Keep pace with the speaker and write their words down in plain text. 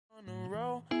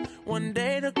One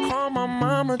day to call my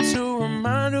mama to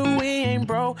remind her we ain't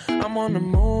broke. I'm on the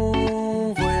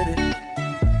move with it.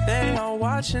 They all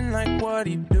watching like what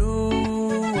he do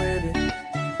with it.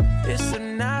 It's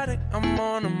hypnotic, I'm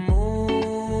on the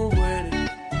move with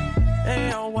it.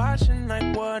 They all watching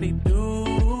like what he do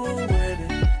with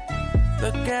it.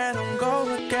 Look at him go,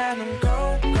 look at him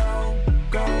go, go,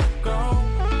 go, go.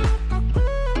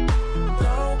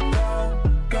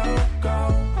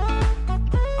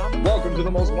 Welcome to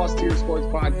the most must-hear sports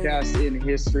podcast in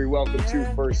history. Welcome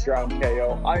to First Round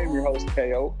KO. I am your host,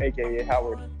 KO, a.k.a.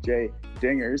 Howard J.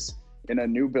 Dingers, in a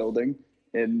new building,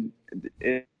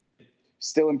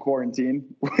 still in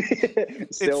quarantine.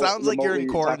 Still it sounds like you're in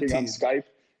quarantine. On Skype.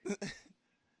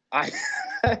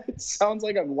 It sounds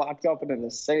like I'm locked up in an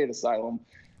insane asylum,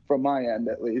 from my end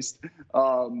at least.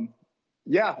 And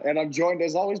I'm joined,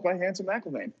 as always, by Handsome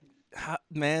McElvain.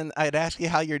 Man, I'd ask you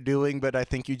how you're doing, but I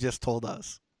think you just told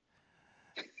us.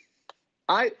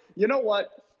 You know what?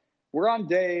 We're on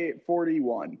day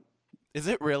 41. Is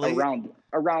it really?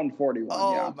 Around 41,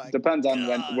 oh, yeah. Depends on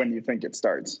when you think it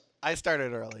starts. I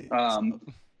started early.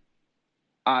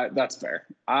 That's fair.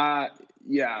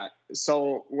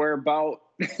 So we're about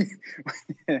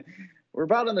on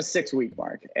the 6-week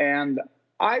mark, and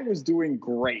I was doing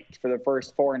great for the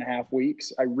first 4.5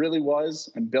 weeks. I really was.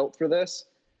 I'm built for this.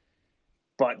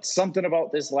 But something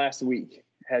about this last week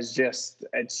it's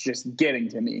just getting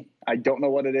to me. I don't know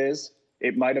what it is.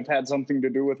 It might have had something to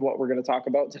do with what we're going to talk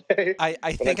about today. I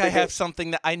think I have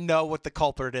something that I know what the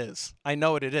culprit is. I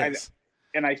know what it is.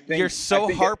 I think you're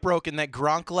so heartbroken that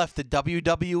Gronk left the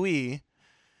WWE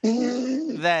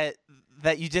that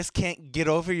you just can't get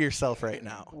over yourself right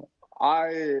now.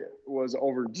 I was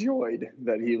overjoyed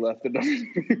that he left the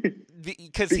WWE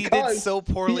because he did so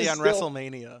poorly on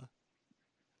WrestleMania.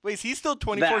 Wait, is he still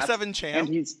 24/7 champ?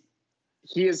 And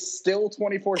he is still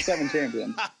 24/7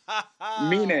 champion.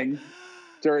 Meaning,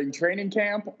 during training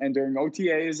camp and during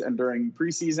OTAs and during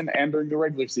preseason and during the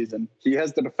regular season, he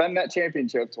has to defend that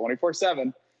championship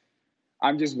 24/7.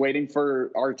 I'm just waiting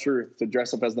for R-Truth to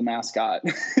dress up as the mascot.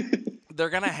 They're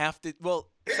gonna have to. Well,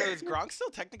 so is Gronk still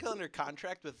technically under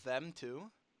contract with them too?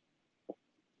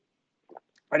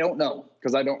 I don't know,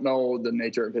 because I don't know the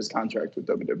nature of his contract with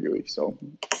WWE. So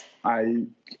I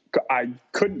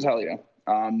couldn't tell you.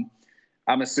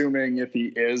 I'm assuming if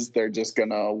he is, they're just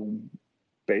gonna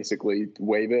basically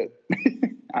waive it.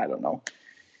 I don't know.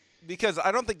 Because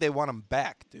I don't think they want him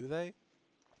back, do they?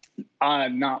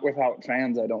 Not without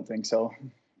fans, I don't think so.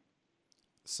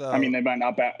 So I mean, they might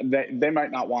not they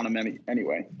might not want him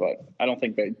anyway, but I don't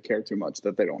think they care too much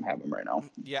that they don't have him right now.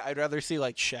 Yeah, I'd rather see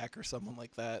like Shaq or someone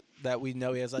like that we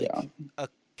know he has like a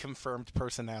confirmed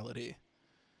personality.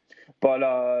 But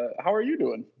how are you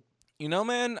doing? You know,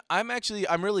 man, I'm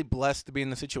really blessed to be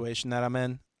in the situation that I'm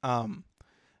in.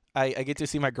 I get to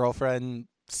see my girlfriend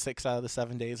 6 out of the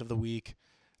 7 days of the week.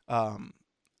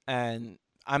 And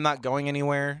I'm not going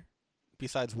anywhere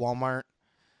besides Walmart,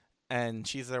 and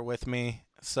she's there with me.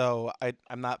 So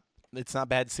it's not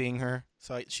bad seeing her.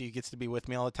 So she gets to be with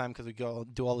me all the time because we go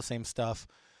do all the same stuff.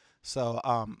 So,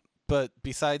 but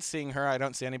besides seeing her, I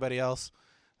don't see anybody else.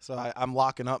 So I'm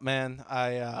locking up, man.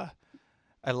 I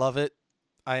love it.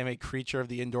 I am a creature of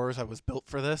the indoors. I was built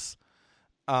for this.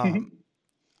 I'm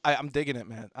digging it,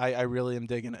 man. I really am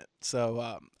digging it.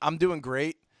 So I'm doing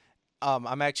great.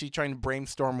 I'm actually trying to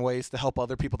brainstorm ways to help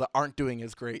other people that aren't doing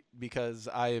as great because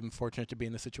I am fortunate to be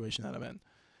in the situation that I'm in.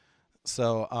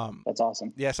 So that's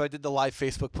awesome. Yeah, so I did the live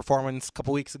Facebook performance a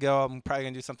couple weeks ago. I'm probably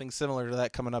going to do something similar to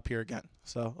that coming up here again.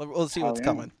 So we'll see what's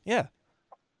coming. Yeah.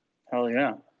 Hell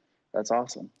yeah. That's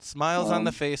awesome. Smiles on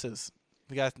the faces.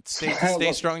 We got to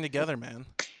stay strong together, man.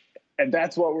 And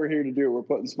that's what we're here to do. We're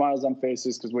putting smiles on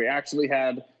faces because we actually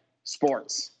had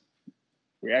sports.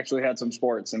 We actually had some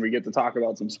sports, and we get to talk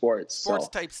about some sports.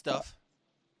 Sports-type stuff.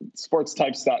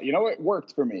 Sports-type stuff. You know, it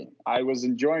worked for me. I was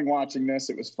enjoying watching this.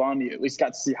 It was fun. You at least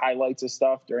got to see highlights of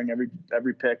stuff during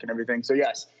every pick and everything. So,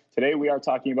 yes, today we are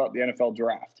talking about the NFL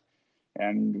draft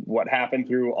and what happened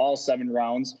through all 7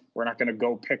 rounds. We're not going to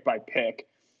go pick by pick.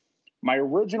 My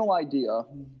original idea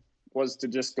was to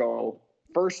just go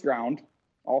first round,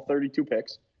 all 32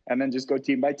 picks, and then just go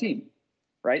team by team,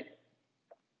 right?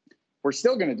 We're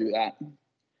still going to do that,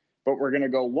 but we're going to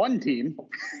go one team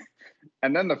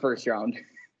and then the first round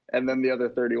and then the other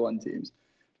 31 teams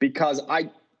because I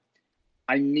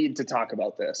need to talk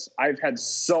about this. I've had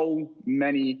so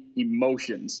many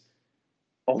emotions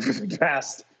over the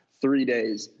past 3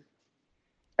 days,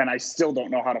 and I still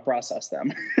don't know how to process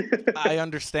them. I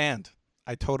understand.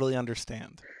 I totally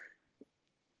understand.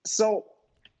 So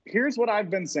here's what I've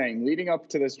been saying leading up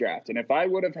to this draft. And if I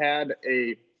would have had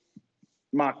a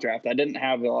mock draft. I didn't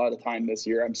have a lot of time this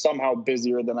year. I'm somehow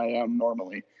busier than I am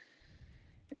normally.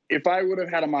 If I would have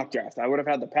had a mock draft, I would have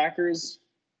had the Packers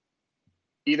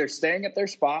either staying at their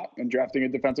spot and drafting a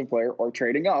defensive player or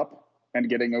trading up and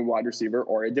getting a wide receiver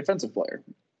or a defensive player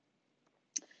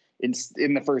in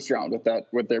the first round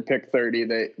with their pick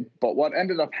 30. But what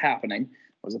ended up happening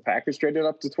was the Packers traded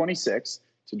up to 26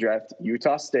 to draft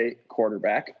Utah State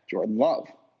quarterback Jordan Love.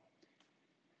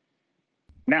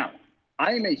 Now,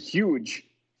 I am a huge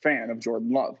fan of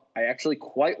Jordan Love. I actually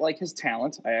quite like his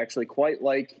talent. I actually quite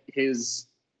like his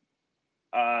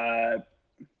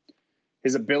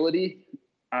ability.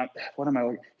 What am I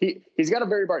looking? He's got a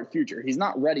very bright future. He's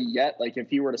not ready yet. Like, if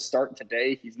he were to start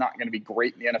today, he's not going to be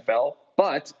great in the NFL.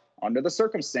 But under the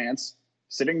circumstance,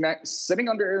 sitting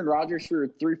under Aaron Rodgers for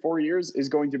 3-4 years is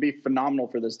going to be phenomenal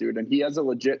for this dude. And he has a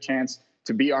legit chance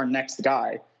to be our next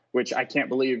guy, which I can't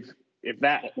believe if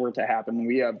that were to happen.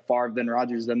 We have Favre, then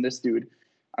Rodgers, then this dude.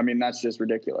 I mean, that's just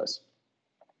ridiculous.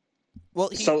 Well,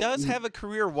 he does have a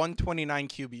career 129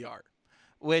 QBR,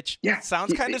 which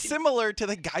sounds kind of similar to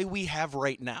the guy we have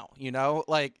right now, you know?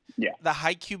 Like, the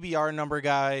high QBR number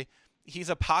guy.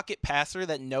 He's a pocket passer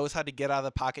that knows how to get out of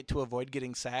the pocket to avoid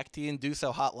getting sacked. He didn't do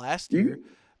so hot last year.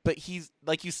 But he's,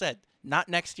 like you said, not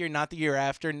next year, not the year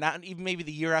after, not even maybe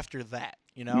the year after that,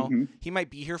 you know? He might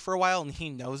be here for a while, and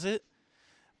he knows it.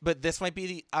 But this might be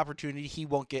the opportunity he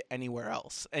won't get anywhere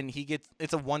else. And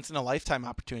it's a once-in-a-lifetime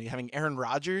opportunity. Having Aaron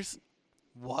Rodgers,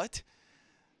 what?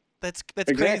 That's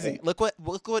crazy. Look what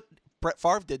Brett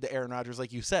Favre did to Aaron Rodgers,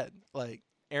 like you said. Like,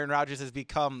 Aaron Rodgers has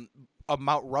become a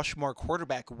Mount Rushmore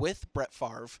quarterback with Brett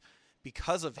Favre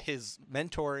because of his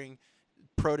mentoring,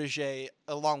 protege,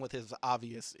 along with his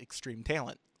obvious extreme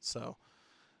talent. So,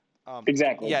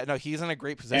 exactly. Yeah, no, he's in a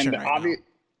great position right now.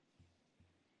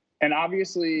 And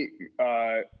obviously,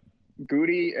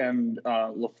 Goody and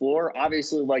LaFleur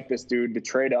obviously like this dude to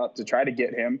trade up to try to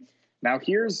get him. Now,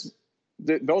 those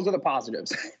are the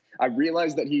positives. I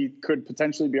realize that he could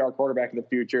potentially be our quarterback in the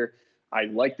future. I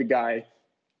like the guy.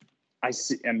 I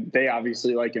see, and they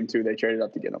obviously like him too. They traded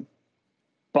up to get him.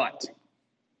 But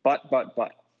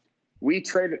we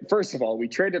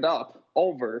traded up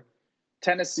over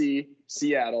Tennessee,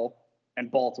 Seattle, and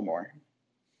Baltimore,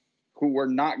 who were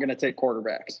not going to take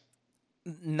quarterbacks.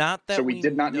 Not that so we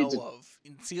did not know need to, of.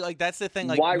 See, like, that's the thing.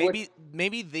 Like,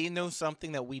 maybe they know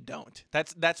something that we don't.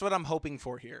 That's what I'm hoping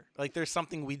for here. Like, there's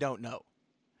something we don't know.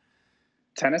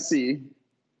 Tennessee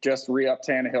just re-upped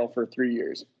Tannehill for 3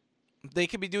 years. They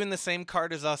could be doing the same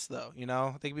card as us, though. You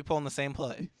know, they could be pulling the same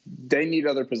play. They need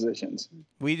other positions.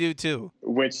 We do too.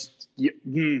 Which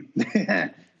I'm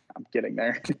getting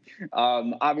there.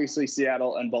 Obviously,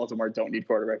 Seattle and Baltimore don't need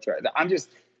quarterbacks right.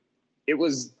 It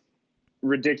was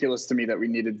ridiculous to me that we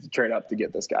needed to trade up to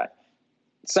get this guy.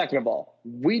 Second of all,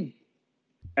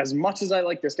 as much as I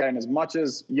like this guy, and as much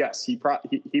as yes, he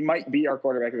might be our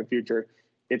quarterback in the future,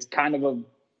 it's kind of a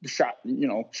shot in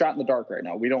the dark right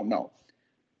now. We don't know.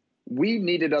 We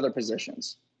needed other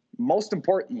positions. Most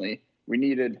importantly, we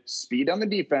needed speed on the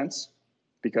defense,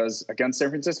 because against San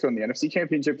Francisco in the NFC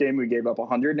Championship game, we gave up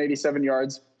 187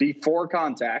 yards before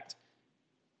contact.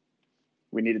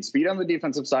 We needed speed on the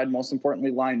defensive side, most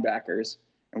importantly, linebackers,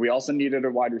 and we also needed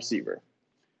a wide receiver.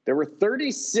 There were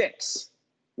 36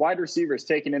 wide receivers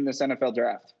taken in this NFL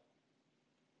draft.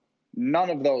 None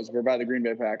of those were by the Green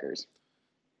Bay Packers.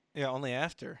 Yeah, only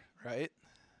after, right?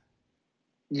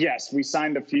 Yes, we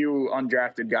signed a few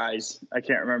undrafted guys. I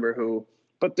can't remember who,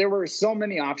 but there were so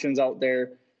many options out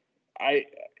there.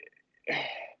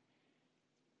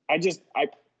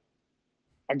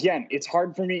 Again, it's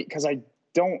hard for me because I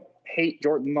don't hate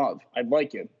Jordan Love. I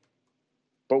like him,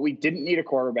 but we didn't need a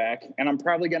quarterback, and I'm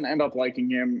probably going to end up liking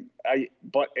him.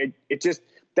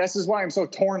 This is why I'm so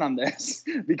torn on this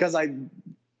because I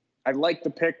like the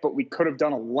pick, but we could have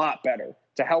done a lot better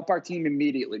to help our team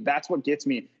immediately. That's what gets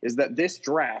me, is that this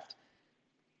draft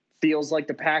feels like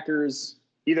the Packers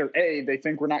either A, they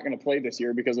think we're not going to play this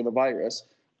year because of the virus,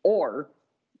 or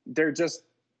they're just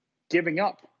giving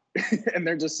up. And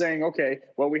they're just saying, okay,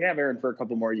 well, we have Aaron for a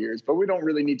couple more years, but we don't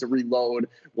really need to reload.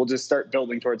 We'll just start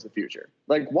building towards the future.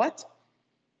 Like, what?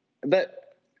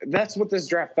 That's what this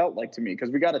draft felt like to me,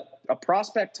 because we got a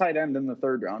prospect tight end in the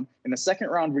third round. In the second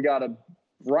round, we got a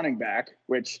running back,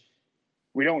 which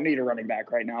we don't need a running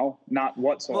back right now, not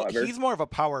whatsoever. Well, he's more of a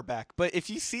power back, but if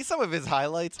you see some of his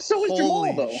highlights, so is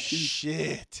Jamal, though.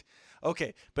 Shit.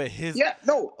 Okay, but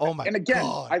oh my God. And again,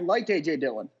 I like A.J.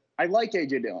 Dillon.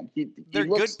 They're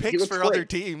good picks for other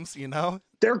teams, you know?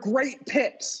 They're great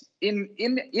picks in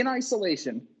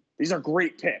isolation. These are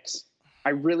great picks. I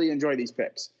really enjoy these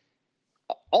picks.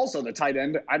 Also, the tight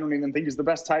end, I don't even think he's the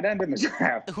best tight end in the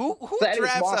draft. Who Thaddeus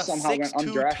drafts Moss a somehow went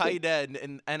 6'2" undrafted. tight end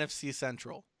in NFC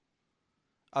Central?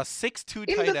 A 6'2"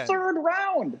 In tight the end. third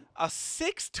round. A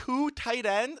 6'2" tight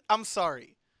end? I'm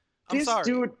sorry. This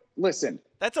dude, listen.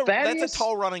 That's a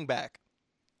tall running back.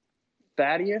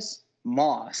 Thaddeus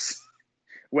Moss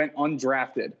went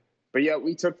undrafted, but yet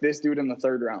we took this dude in the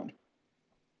third round.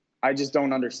 I just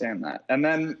don't understand that. And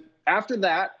then after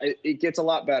that, it gets a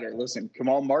lot better. Listen,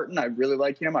 Kamal Martin, I really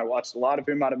like him. I watched a lot of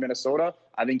him out of Minnesota.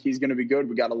 I think he's going to be good.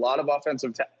 We got a lot of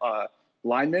offensive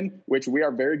linemen, which we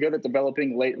are very good at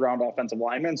developing late-round offensive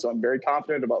linemen, so I'm very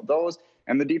confident about those.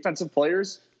 And the defensive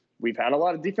players, we've had a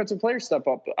lot of defensive players step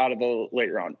up out of the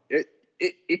late round.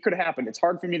 It could happen. It's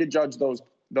hard for me to judge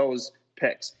those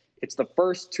picks. It's the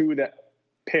first two that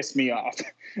piss me off,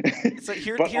 So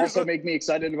but also make me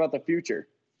excited about the future.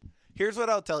 Here's what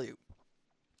I'll tell you.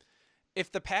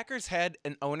 If the Packers had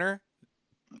an owner,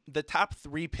 the top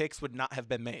 3 picks would not have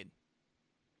been made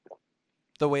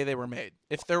the way they were made.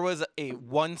 If there was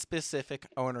one specific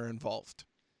owner involved.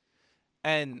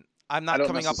 And I'm not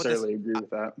coming up with this. I don't necessarily agree with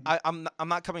that. I'm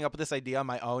not coming up with this idea on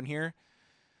my own here.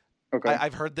 Okay.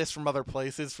 I've heard this from other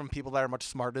places, from people that are much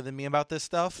smarter than me about this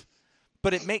stuff.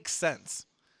 But it makes sense.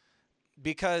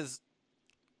 Because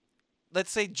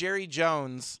let's say Jerry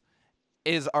Jones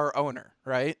is our owner,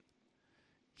 right?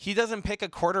 He doesn't pick a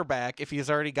quarterback if he's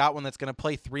already got one that's going to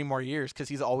play 3 more years, because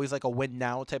he's always like a win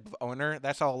now type of owner.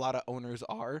 That's how a lot of owners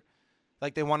are.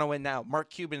 Like, they want to win now.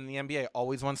 Mark Cuban in the NBA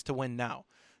always wants to win now.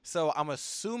 So I'm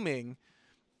assuming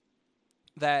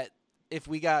that if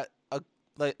we had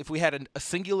a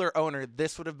singular owner,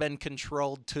 this would have been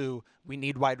controlled to, we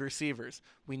need wide receivers.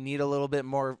 We need a little bit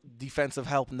more defensive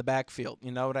help in the backfield.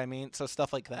 You know what I mean? So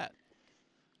stuff like that.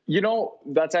 You know,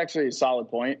 that's actually a solid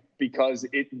point, because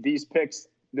these picks,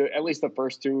 at least the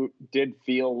first 2, did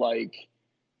feel like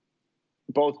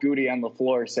both Goody and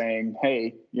LaFleur saying,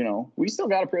 hey, we still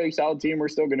got a pretty solid team. We're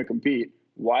still going to compete.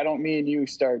 Why don't me and you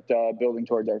start building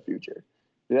towards our future?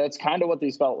 That's kind of what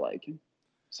these felt like.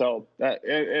 So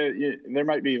there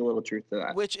might be a little truth to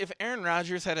that. Which, if Aaron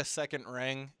Rodgers had a second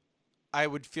ring, I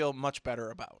would feel much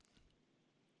better about.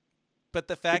 But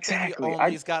the fact that he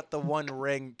only's got the one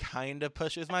ring kind of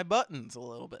pushes my buttons a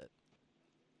little bit.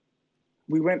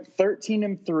 We went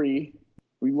 13-3.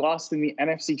 We lost in the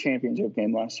NFC Championship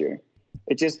game last year.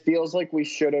 It just feels like we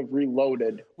should have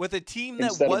reloaded with a team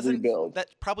that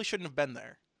probably shouldn't have been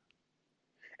there.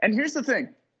 And here's the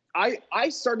thing. I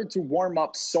started to warm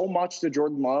up so much to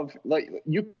Jordan Love. Like,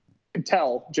 you could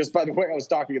tell just by the way I was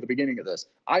talking at the beginning of this.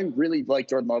 I really like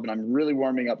Jordan Love, and I'm really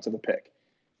warming up to the pick.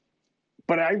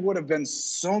 But I would have been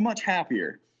so much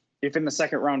happier if in the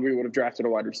second round we would have drafted a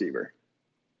wide receiver.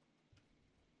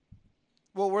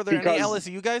 Well, were there any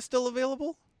LSU guys still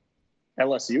available?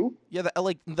 LSU? Yeah,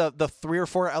 the 3 or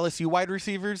 4 LSU wide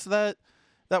receivers that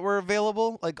were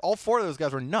available. Like, all 4 of those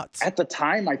guys were nuts. At the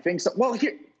time, I think so. Well,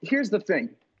 here's the thing.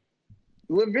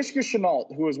 Laviska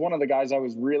Shenault, who was one of the guys I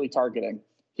was really targeting,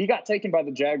 he got taken by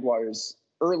the Jaguars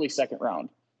early second round.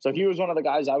 So he was one of the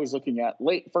guys I was looking at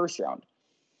late first round.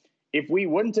 If we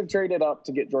wouldn't have traded up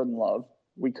to get Jordan Love,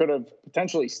 we could have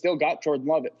potentially still got Jordan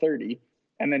Love at 30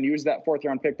 and then used that 4th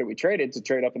round pick that we traded to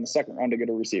trade up in the second round to get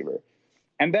a receiver.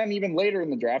 And then even later in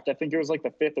the draft, I think it was like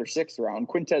the 5th or 6th round,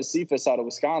 Quintez Cephas out of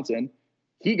Wisconsin,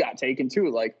 he got taken too.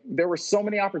 Like, there were so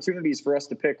many opportunities for us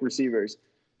to pick receivers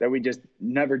that we just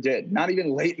never did. Not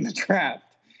even late in the draft.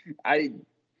 I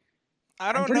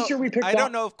don't know. Sure I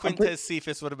don't know if Quintez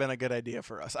Cephas would have been a good idea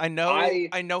for us. I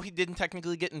know he didn't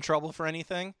technically get in trouble for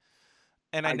anything,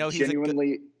 and I know he's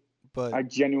genuinely. But I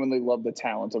genuinely love the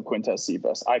talent of Quintez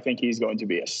Cephas. I think he's going to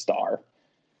be a star.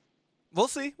 We'll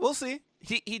see.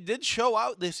 He did show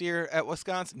out this year at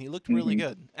Wisconsin. He looked really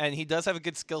good, and he does have a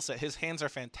good skill set. His hands are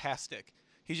fantastic.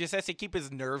 He just has to keep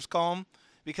his nerves calm,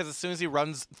 because as soon as he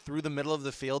runs through the middle of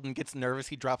the field and gets nervous,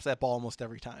 he drops that ball almost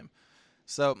every time.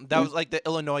 So that was like the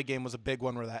Illinois game was a big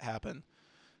one where that happened.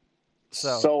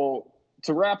 So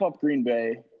to wrap up Green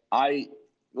Bay,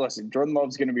 Jordan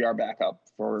Love's going to be our backup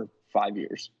for 5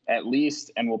 years at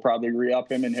least, and we'll probably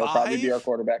re-up him, and he'll probably be our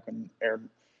quarterback when Aaron.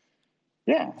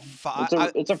 Yeah,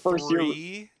 it's a first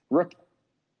year rookie.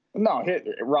 No,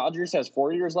 Rodgers has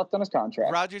 4 years left on his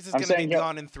contract. Rodgers is going to be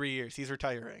gone in 3 years. He's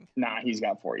retiring. Nah, he's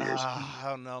got 4 years. I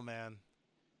don't know, man.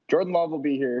 Jordan Love will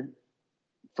be here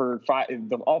for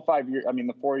all 5 years. I mean,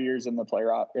 the 4 years in the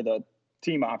the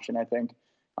team option, I think,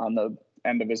 on the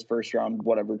end of his first round,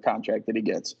 whatever contract that he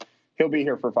gets. He'll be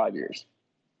here for 5 years.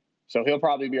 So he'll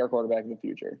probably be our quarterback in the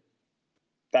future.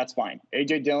 That's fine.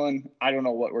 A.J. Dillon, I don't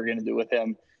know what we're going to do with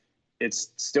him.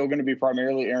 It's still going to be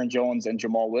primarily Aaron Jones and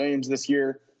Jamal Williams this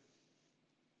year.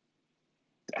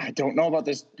 I don't know about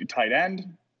this tight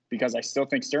end because I still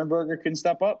think Sternberger can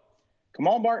step up.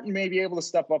 Kamal Martin may be able to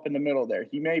step up in the middle there.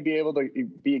 He may be able to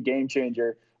be a game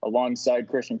changer alongside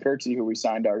Christian Kirksey, who we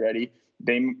signed already.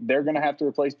 They're going to have to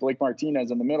replace Blake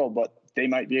Martinez in the middle, but they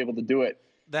might be able to do it.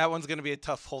 That one's going to be a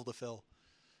tough hole to fill.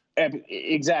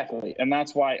 Exactly. And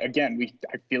that's why, again,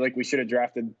 I feel like we should have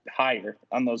drafted higher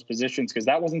on those positions because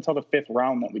that wasn't until the 5th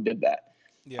round that we did that.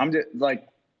 Yeah. I'm just like,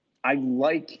 I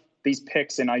like these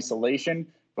picks in isolation,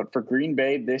 but for Green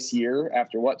Bay this year,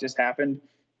 after what just happened,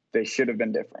 they should have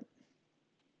been different.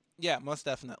 Yeah, most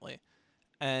definitely.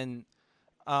 And,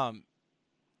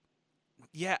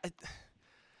 yeah,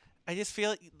 I just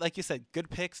feel like you said, good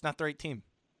picks, not the right team.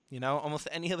 You know, almost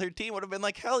any other team would have been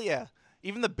like, hell yeah.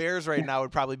 Even the Bears right now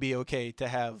would probably be okay to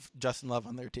have Justin Love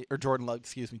on their team, or Jordan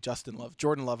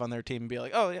Love on their team and be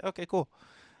like, oh, yeah, okay, cool.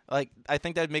 Like, I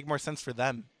think that would make more sense for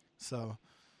them. So,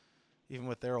 even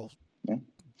with their old,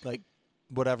 like,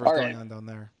 whatever's going on down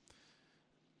there.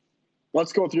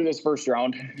 Let's go through this first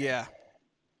round. Yeah.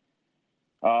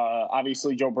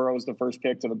 Obviously, Joe Burrow is the first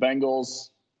pick to the Bengals.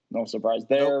 No surprise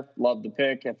there. Nope. Love the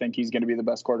pick. I think he's going to be the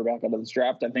best quarterback out of this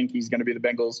draft. I think he's going to be the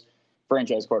Bengals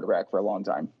franchise quarterback for a long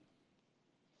time.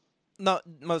 No,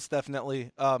 most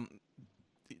definitely.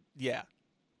 Yeah.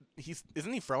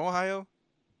 Isn't he from Ohio?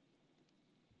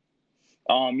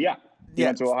 Yeah. He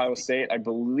went to Ohio State. I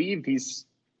believe he's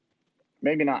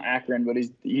maybe not Akron, but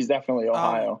he's definitely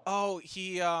Ohio.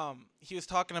 He was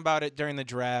talking about it during the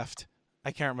draft. I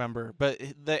can't remember, but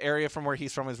the area from where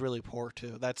he's from is really poor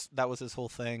too. That was his whole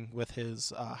thing with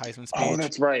his Heisman speech. Oh,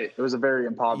 that's right. It was a very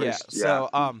impoverished. Yeah.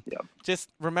 So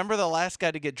just remember the last guy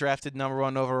to get drafted number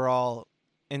 1 overall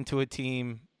into a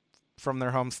team from their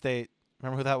home state.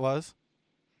 Remember who that was?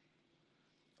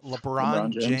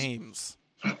 LeBron James.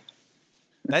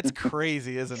 That's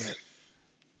crazy, isn't it?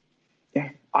 Yeah.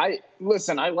 I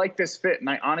like this fit, and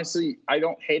I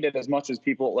don't hate it as much as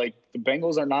people like. The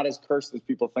Bengals are not as cursed as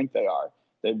people think they are.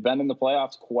 They've been in the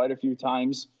playoffs quite a few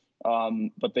times,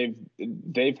 but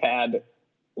they've had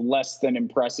less than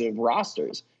impressive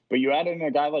rosters. But you add in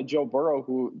a guy like Joe Burrow,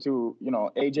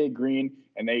 AJ Green,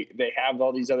 and they have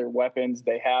all these other weapons.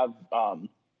 They have I'm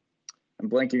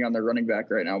blanking on their running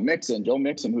back right now, Joe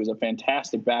Mixon, who's a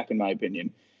fantastic back in my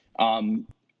opinion.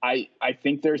 I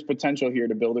think there's potential here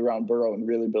to build around Burrow and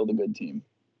really build a good team.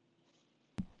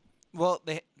 Well,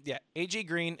 AJ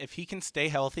Green, if he can stay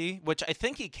healthy, which I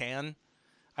think he can.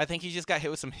 I think he just got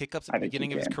hit with some hiccups at the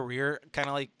beginning of his career, kind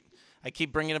of like I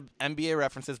keep bringing up NBA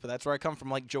references, but that's where I come from.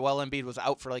 Like Joel Embiid was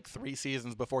out for like 3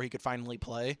 seasons before he could finally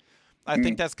play. I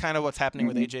think that's kind of what's happening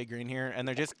with AJ Green here, and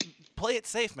they're just play it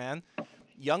safe, man.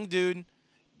 Young dude,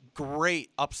 great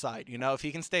upside. You know, if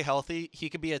he can stay healthy, he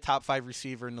could be a top 5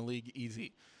 receiver in the league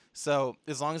easy. So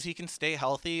as long as he can stay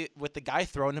healthy, with the guy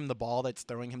throwing him the ball that's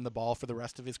throwing him the ball for the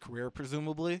rest of his career,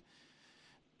 presumably,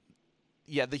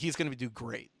 he's going to do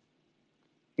great.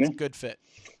 It's a good fit.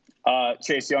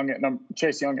 Chase Young at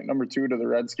number 2 to the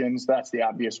Redskins. That's the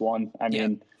obvious one. I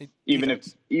mean, even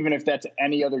if that's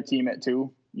any other team at 2,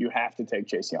 you have to take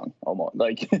Chase Young. Almost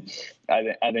like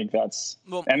I think that's.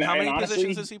 Well, and how many honestly,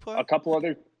 positions does he play? A couple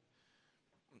other.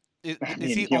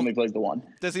 He only plays the one.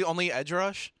 Does he only edge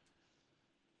rush?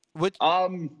 Which I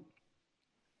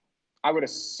would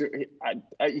assume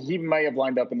he may have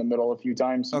lined up in the middle a few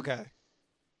times. Okay.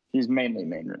 He's mainly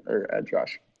edge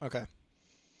rush. Okay.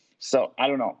 So I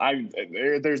don't know.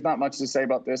 There's not much to say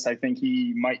about this. I think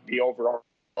he might be overall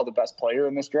the best player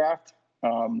in this draft.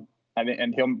 And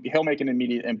he'll make an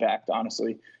immediate impact,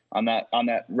 honestly, on that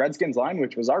Redskins line,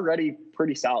 which was already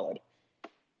pretty solid.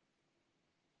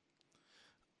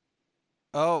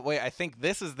 Oh wait, I think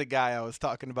this is the guy I was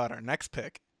talking about. Our next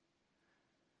pick.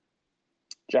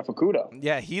 Jeff Okudah.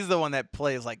 Yeah, he's the one that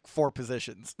plays like 4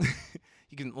 positions.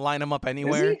 You can line him up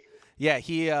anywhere. Is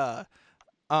he?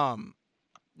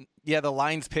 Yeah, the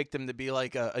Lions picked him to be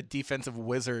like a defensive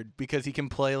wizard because he can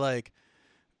play like,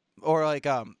 or like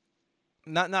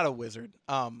not a wizard,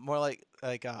 more like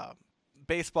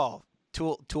baseball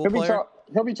tool player.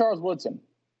 He'll be Charles Woodson.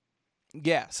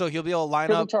 Yeah, so he'll be able to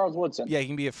line up. Charles Woodson. Yeah, he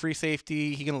can be a free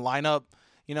safety. He can line up.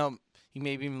 You know, he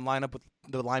maybe even line up with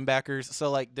the linebackers.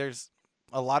 So like, there's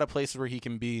a lot of places where he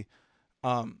can be.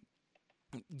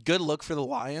 Good look for the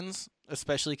Lions,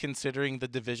 especially considering the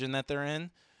division that they're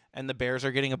in, and the Bears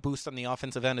are getting a boost on the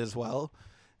offensive end as well.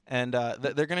 And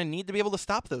they're going to need to be able to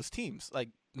stop those teams. Like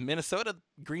Minnesota,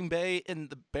 Green Bay, and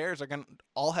the Bears are going to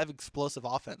all have explosive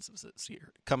offenses this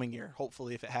coming year,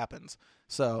 hopefully, if it happens.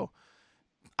 So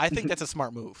I think that's a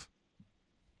smart move.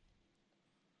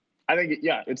 I think,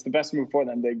 it's the best move for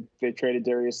them. They traded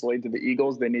Darius Slade to the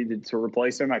Eagles. They needed to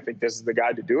replace him. I think this is the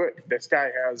guy to do it. This guy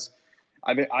has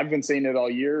I've been saying it all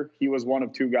year. He was one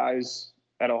of two guys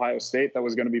at Ohio State that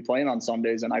was going to be playing on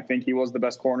Sundays, and I think he was the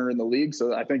best corner in the league.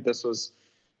 So I think this was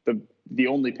the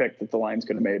only pick that the Lions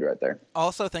could have made right there.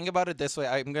 Also, think about it this way.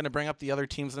 I'm going to bring up the other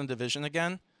teams in the division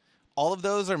again. All of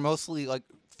those are mostly like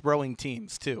throwing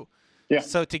teams too. Yeah.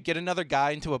 So to get another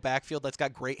guy into a backfield that's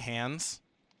got great hands,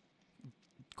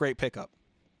 great pickup.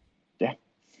 Yeah.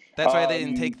 That's why they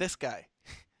didn't take this guy.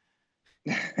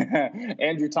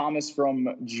 Andrew Thomas from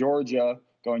Georgia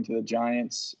going to the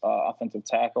Giants, offensive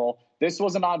tackle. This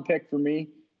was an odd pick for me,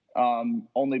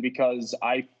 only because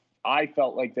I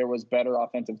felt like there was better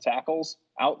offensive tackles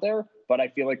out there, but I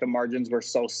feel like the margins were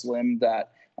so slim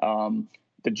that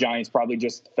the Giants probably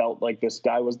just felt like this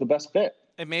guy was the best fit.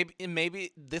 And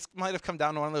maybe this might have come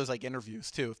down to one of those like interviews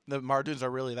too. The margins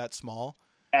are really that small.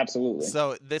 Absolutely.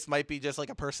 So this might be just like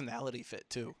a personality fit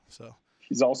too. So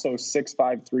he's also 6'5",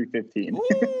 315.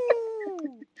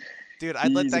 Dude,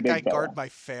 I'd let that guy guard my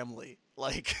family.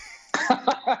 Like,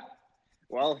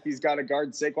 well, he's got to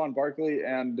guard Saquon Barkley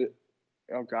and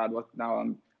oh God, what now?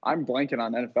 I'm blanking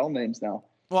on NFL names now.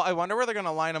 Well, I wonder where they're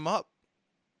gonna line him up.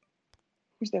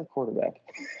 Who's their quarterback?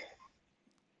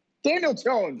 Daniel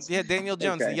Jones. Yeah, Daniel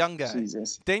Jones, the young guy.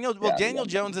 Jesus. Daniel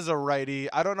Jones is a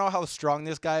righty. I don't know how strong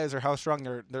this guy is or how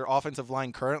strong their offensive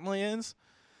line currently is.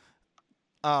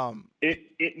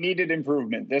 It needed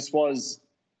improvement. This was,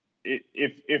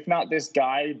 if not this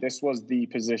guy, this was the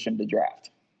position to draft.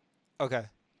 Okay.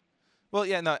 Well,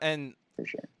 yeah, no, and for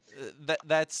sure.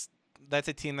 That's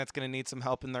a team that's going to need some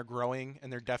help, and they're growing,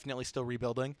 and they're definitely still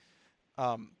rebuilding.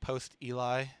 Post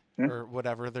Eli. Or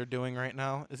whatever they're doing right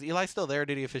now. Is Eli still there? Or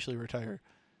did he officially retire?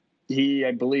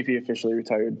 I believe he officially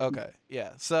retired. Okay,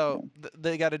 yeah. So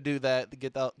they got to do that,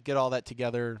 get all that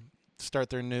together, start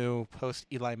their new post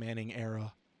Eli Manning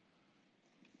era.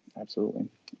 Absolutely.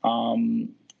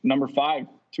 Number 5,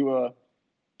 Tua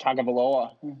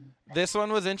Tagovailoa. This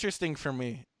one was interesting for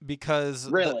me because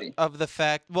really of the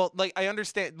fact. Well, like I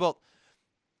understand. Well,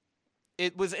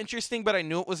 it was interesting, but I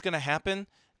knew it was going to happen.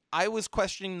 I was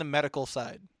questioning the medical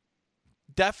side.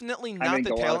 Definitely not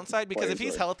the talent side, because if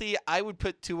he's healthy, I would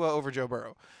put Tua over Joe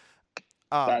Burrow.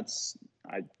 It's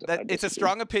a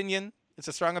strong opinion. It's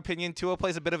a strong opinion. Tua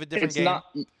plays a bit of a different game.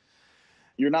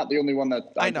 You're not the only one that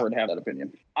I've heard have that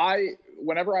opinion.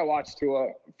 Whenever I watch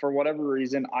Tua, for whatever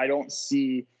reason, I don't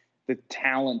see the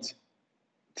talent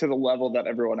to the level that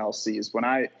everyone else sees. When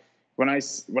I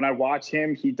watch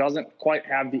him, he doesn't quite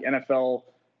have the NFL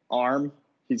arm.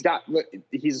 He's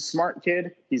a smart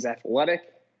kid. He's athletic.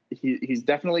 He's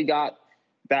definitely got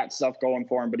that stuff going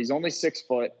for him, but he's only 6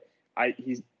 foot. I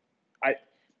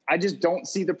just don't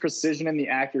see the precision and the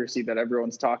accuracy that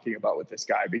everyone's talking about with this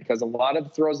guy, because a lot of the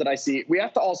throws that I see, we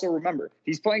have to also remember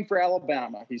he's playing for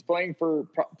Alabama. He's playing for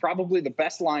probably the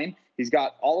best line. He's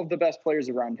got all of the best players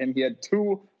around him. He had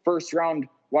 2 first-round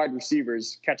wide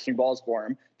receivers catching balls for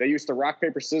him. They used to rock,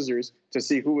 paper, scissors to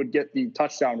see who would get the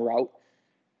touchdown route.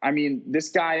 I mean, this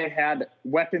guy had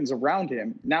weapons around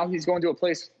him. Now he's going to a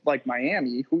place like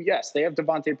Miami, who, yes, they have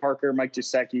Devontae Parker, Mike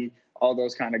Gesicki, all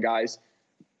those kind of guys.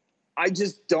 I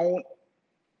just don't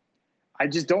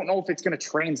know if it's going to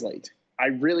translate. I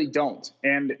really don't.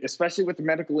 And especially with the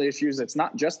medical issues, it's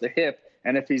not just the hip,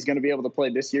 and if he's going to be able to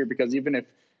play this year, because even if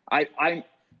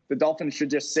the Dolphins should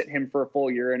just sit him for a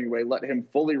full year anyway, let him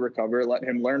fully recover, let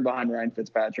him learn behind Ryan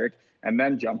Fitzpatrick, and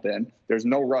then jump in. There's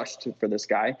no rush for this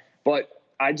guy. But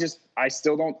I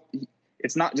still don't.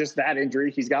 It's not just that injury.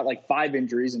 He's got like 5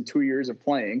 injuries in 2 years of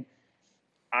playing.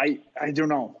 I don't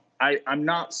know. I'm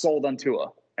not sold on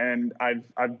Tua, and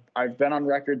I've been on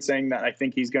record saying that I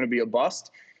think he's going to be a bust.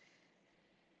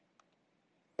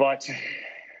 But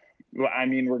I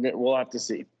mean, we'll have to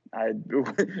see.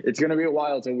 It's going to be a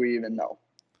while till we even know.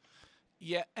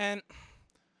 Yeah, and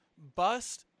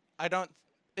bust. I don't.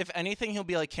 If anything, he'll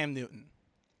be like Cam Newton.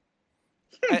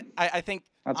 I think.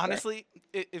 That's honestly,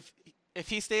 fair. If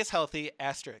he stays healthy,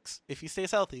 if he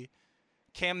stays healthy,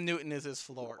 Cam Newton is his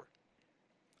floor.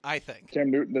 I think.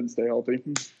 Cam Newton didn't stay healthy.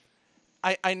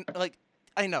 I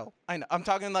know. I'm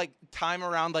talking like time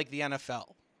around like the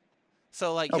NFL.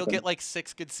 So like he'll get like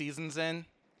 6 good seasons in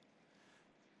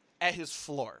at his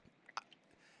floor.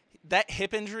 That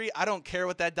hip injury, I don't care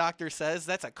what that doctor says,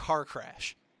 that's a car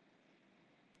crash.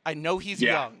 I know he's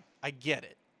young. I get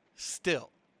it.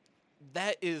 Still,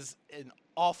 that is an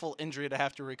awful injury to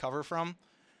have to recover from.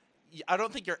 I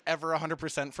don't think you're ever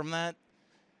 100% from that.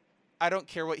 I don't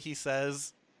care what he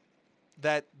says.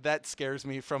 That scares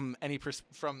me from any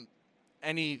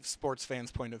sports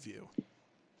fan's point of view.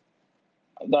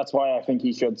 That's why I think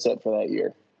he should sit for that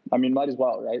year. I mean, might as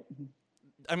well, right?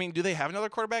 I mean, do they have another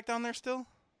quarterback down there still?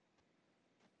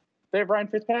 They have Ryan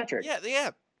Fitzpatrick.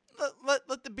 Yeah.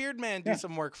 let the beard man do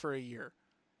some work for a year.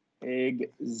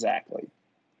 Exactly.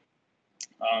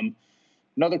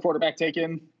 Another quarterback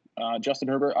taken, Justin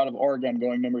Herbert out of Oregon,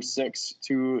 going number 6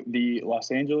 to the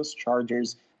Los Angeles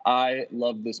Chargers. I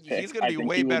love this pick. He's going to be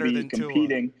way better than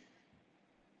competing. Tua.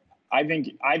 I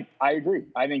think I agree.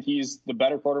 I think he's the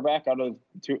better quarterback out of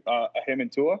him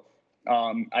and Tua.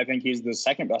 I think he's the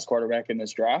second best quarterback in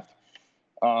this draft.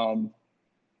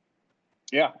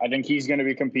 Yeah, I think he's going to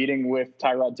be competing with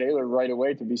Tyrod Taylor right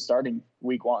away to be starting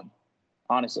week 1,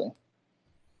 honestly.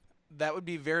 That would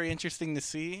be very interesting to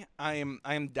see. I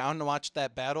am down to watch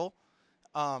that battle.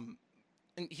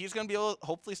 And he's going to be able to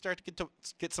hopefully start to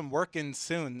get some work in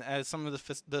soon, as some of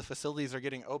the facilities are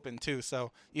getting open too.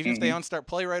 So even if they don't start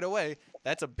play right away,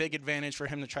 that's a big advantage for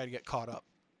him to try to get caught up.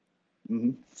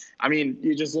 I mean,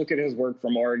 you just look at his work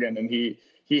from Oregon, and he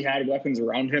had weapons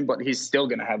around him, but he's still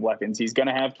going to have weapons. He's going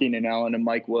to have Keenan Allen and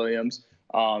Mike Williams,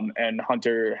 and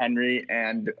Hunter Henry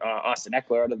and Austin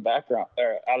Eckler out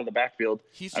of the backfield.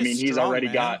 He's already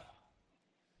man. got.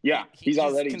 Yeah, he's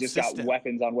already consistent. just got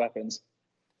weapons on weapons.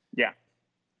 Yeah,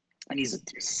 and he's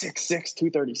 6'6",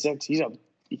 236.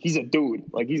 He's a dude.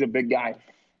 Like, he's a big guy.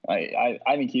 I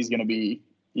think he's going to be.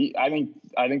 I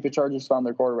think the Chargers found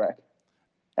their quarterback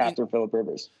after Phillip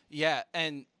Rivers. Yeah,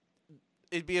 and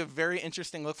it'd be a very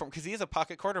interesting look for him because he is a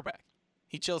pocket quarterback.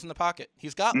 He chills in the pocket.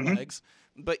 He's got legs,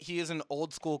 but he is an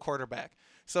old school quarterback.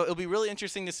 So it'll be really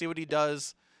interesting to see what he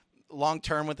does long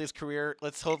term with his career.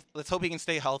 Let's hope he can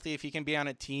stay healthy. If he can be on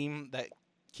a team that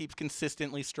keeps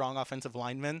consistently strong offensive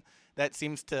linemen, that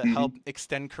seems to help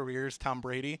extend careers. Tom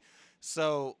Brady.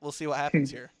 So we'll see what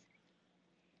happens here.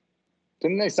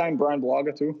 Didn't they sign Brian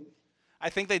Bulaga too? I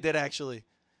think they did, actually.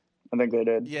 I think they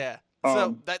did. Yeah.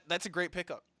 So that's a great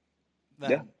pickup.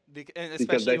 Yeah. And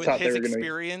especially with his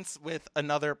experience with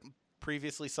another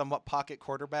previously somewhat pocket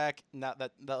quarterback, not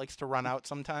that likes to run out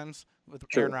sometimes with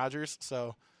Aaron Rodgers.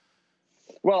 So,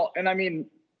 well, and I mean,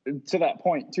 to that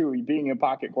point too, being a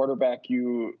pocket quarterback,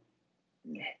 you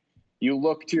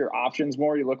look to your options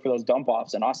more. You look for those dump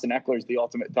offs, and Austin Eckler is the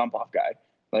ultimate dump off guy.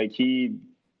 Like, he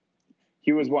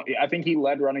was one. I think he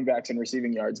led running backs in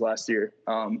receiving yards last year.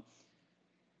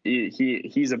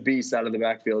 He's a beast out of the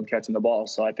backfield catching the ball.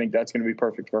 So I think that's going to be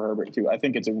perfect for Herbert too. I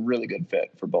think it's a really good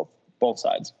fit for both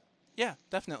sides. Yeah,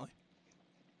 definitely.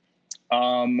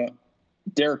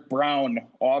 Derek Brown,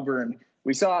 Auburn.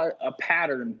 We saw a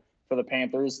pattern for the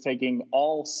Panthers taking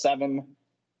all 7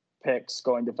 picks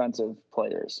going defensive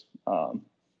players,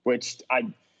 which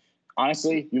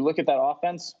honestly, you look at that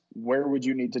offense, where would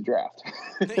you need to draft?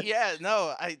 Yeah,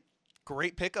 no,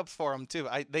 great pickups for them too.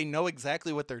 They know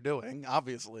exactly what they're doing,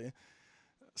 obviously.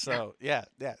 So yeah,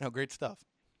 no, great stuff.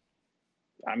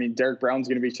 I mean, Derek Brown's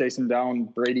going to be chasing down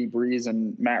Brady, Breeze,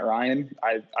 and Matt Ryan.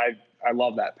 I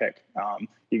love that pick.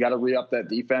 You got to re-up that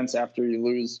defense after you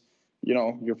lose,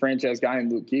 your franchise guy in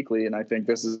Luke Kuechly, and I think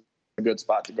this is a good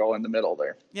spot to go in the middle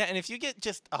there. Yeah, and if you get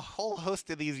just a whole host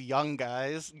of these young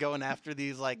guys going after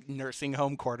these like nursing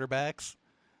home quarterbacks,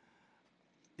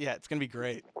 yeah, it's going to be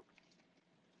great.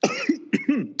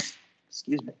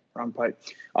 Excuse me, wrong pipe.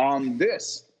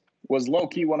 This was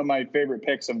low-key one of my favorite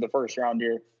picks of the first round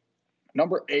here.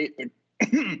 Number 8,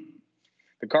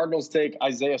 the Cardinals take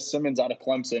Isaiah Simmons out of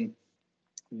Clemson.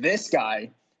 This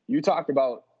guy, you talk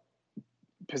about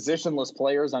positionless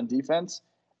players on defense.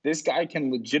 This guy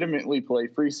can legitimately play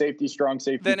free safety, strong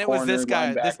safety. Then it was this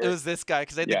guy. It was this guy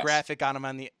because they had the graphic on him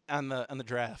on the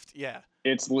draft. Yeah.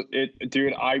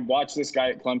 Dude, I watched this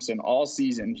guy at Clemson all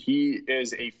season. He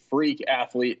is a freak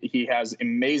athlete. He has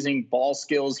amazing ball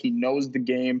skills. He knows the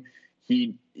game.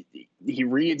 He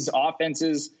reads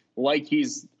offenses like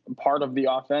he's part of the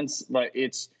offense, but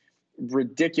it's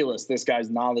ridiculous, this guy's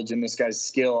knowledge and this guy's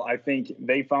skill. I think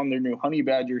they found their new honey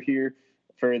badger here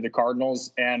for the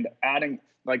Cardinals, and adding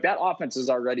like that offense is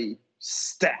already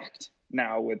stacked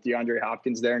now with DeAndre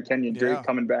Hopkins there and Kenyon Drake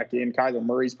coming back in. Kyler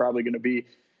Murray's probably going to be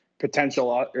potential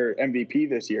or MVP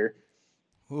this year.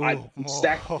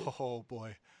 Oh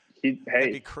boy.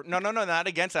 No, not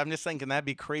against it. I'm just thinking that'd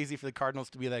be crazy for the Cardinals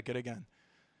to be that good again.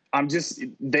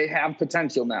 They have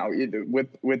potential now.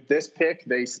 With this pick,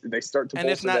 they start to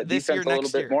bolster that defense a little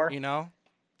bit more.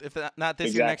 If not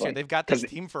this year, next year, they've got this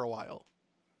team for a while.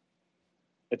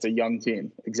 It's a young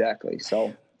team, exactly.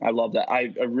 So I love that.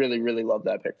 I really, really love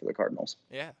that pick for the Cardinals.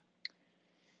 Yeah.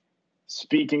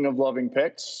 Speaking of loving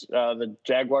picks, the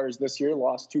Jaguars this year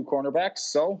lost 2 cornerbacks,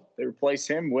 so they replaced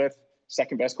him with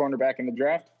second best cornerback in the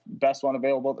draft, best one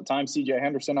available at the time, C.J.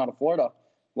 Henderson out of Florida.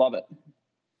 Love it.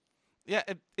 Yeah,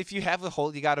 if you have a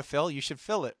hole you got to fill, you should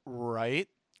fill it, right,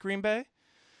 Green Bay?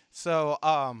 So,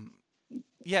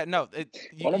 yeah, no.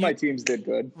 One of my teams did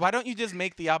good. Why don't you just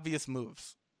make the obvious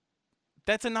moves?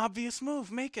 That's an obvious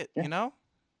move. Make it, Yeah. you know?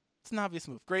 It's an obvious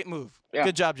move. Great move. Yeah.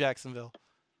 Good job, Jacksonville.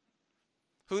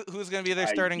 Who's going to be their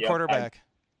starting Yep, quarterback?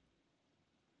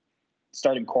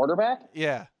 Starting quarterback?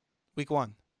 Yeah. Week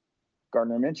 1.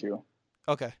 Gardner Minshew.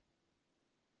 Okay.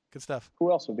 Good stuff.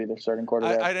 Who else would be their starting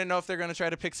quarterback? I didn't know if they're going to try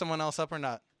to pick someone else up or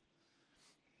not.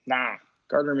 Nah,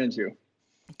 Gardner Minshew.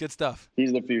 Good stuff.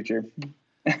 He's the future.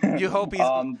 You hope he's.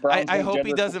 I hope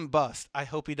he doesn't bust. I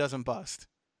hope he doesn't bust.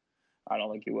 I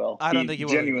don't think he will. I don't think he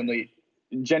will.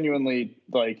 Genuinely,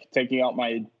 like taking out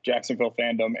my Jacksonville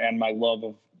fandom and my love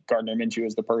of Gardner Minshew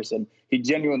as the person, he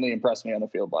genuinely impressed me on the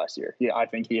field last year. I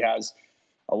think he has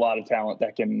a lot of talent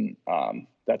that can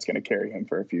that's going to carry him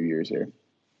for a few years here.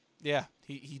 Yeah,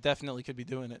 he definitely could be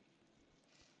doing it.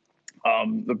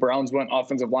 The Browns went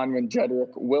offensive lineman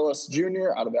Jedrick Willis Jr.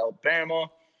 out of Alabama.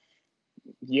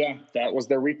 Yeah, that was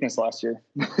their weakness last year.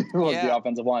 The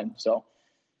offensive line. So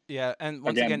yeah, and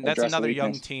once again that's another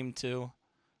young team too.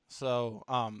 So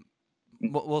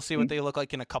we'll see what they look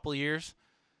like in a couple years.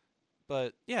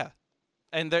 But yeah,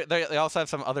 and they also have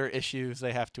some other issues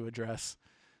they have to address.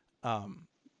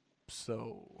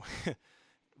 So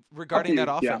regarding that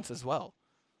offense as well.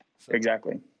 So.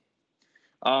 Exactly.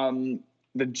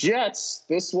 The Jets,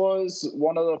 this was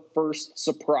one of the first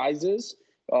surprises.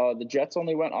 The Jets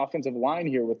only went offensive line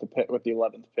here with the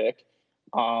 11th pick.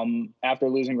 After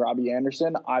losing Robbie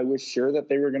Anderson, I was sure that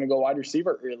they were going to go wide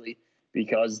receiver early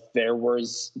because there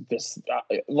was this,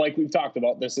 like we've talked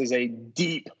about, this is a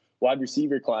deep wide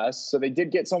receiver class. So they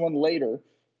did get someone later,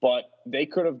 but they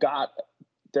could have got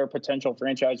their potential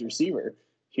franchise receiver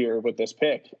here with this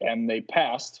pick, and they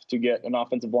passed to get an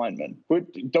offensive lineman.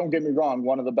 Don't get me wrong,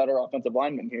 one of the better offensive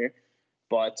linemen here,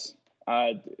 but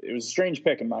it was a strange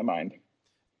pick in my mind.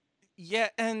 Yeah,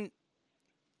 and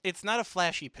it's not a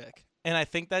flashy pick, and I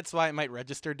think that's why it might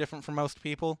register different for most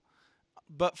people.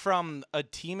 But from a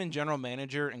team and general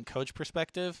manager and coach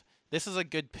perspective, this is a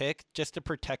good pick just to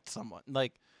protect someone.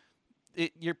 Like,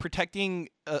 you're protecting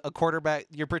a quarterback.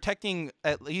 You're protecting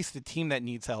at least a team that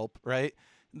needs help, right?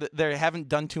 They haven't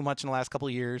done too much in the last couple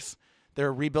of years. They're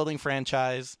a rebuilding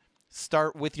franchise.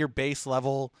 Start with your base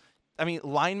level. I mean,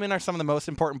 linemen are some of the most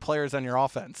important players on your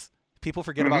offense. People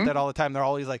forget about that all the time. They're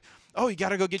always like, oh, you got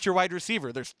to go get your wide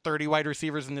receiver. There's 30 wide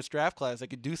receivers in this draft class that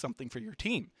could do something for your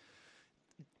team.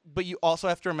 But you also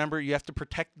have to remember you have to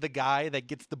protect the guy that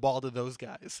gets the ball to those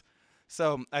guys.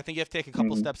 So I think you have to take a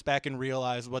couple steps back and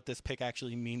realize what this pick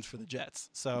actually means for the Jets.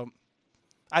 So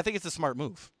I think it's a smart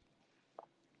move.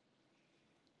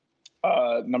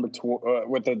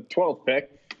 With the 12th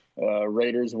pick,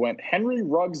 Raiders went Henry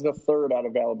Ruggs III out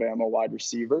of Alabama, wide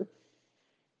receiver.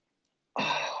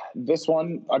 This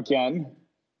one, again,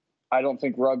 I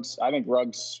think Ruggs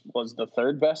was the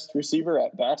third best receiver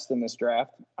at best in this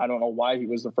draft. I don't know why he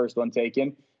was the first one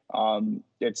taken.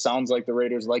 It sounds like the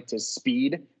Raiders liked his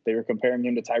speed. They were comparing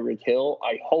him to Tyreek Hill.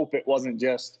 I hope it wasn't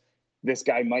just this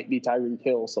guy might be Tyreek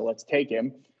Hill, so let's take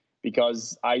him,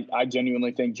 because I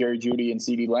genuinely think Jerry Jeudy and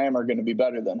CeeDee Lamb are going to be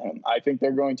better than him. I think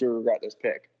they're going to regret this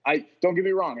pick. Don't get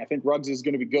me wrong. I think Ruggs is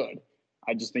going to be good.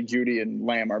 I just think Jeudy and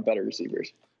Lamb are better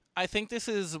receivers. I think this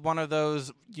is one of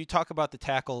those, you talk about the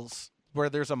tackles where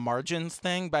there's a margins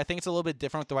thing, but I think it's a little bit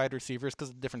different with the wide receivers because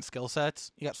of different skill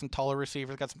sets. You got some taller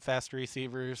receivers, got some faster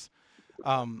receivers.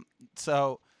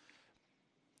 So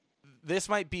this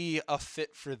might be a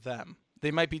fit for them.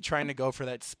 They might be trying to go for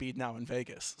that speed now in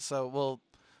Vegas. So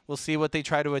we'll see what they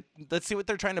try to, let's see what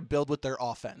they're trying to build with their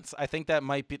offense. I think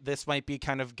this might be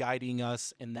kind of guiding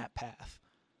us in that path.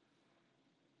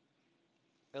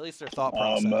 At least their thought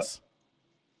process.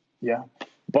 Yeah.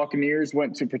 Buccaneers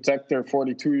went to protect their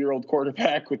 42-year-old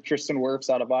quarterback with Tristan Wirfs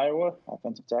out of Iowa,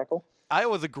 offensive tackle.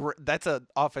 Iowa's that's an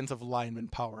offensive lineman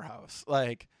powerhouse.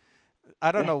 Like,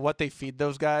 I don't know what they feed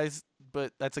those guys,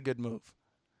 but that's a good move.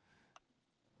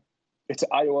 It's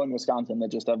Iowa and Wisconsin that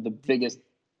just have the biggest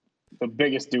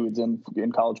dudes in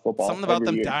college football. Something about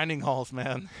them dining halls,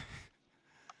 man.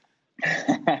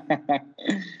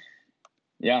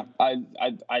 Yeah,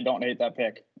 I don't hate that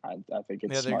pick. I think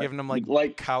it's they're smart. Giving them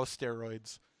like cow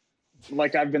steroids.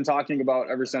 Like I've been talking about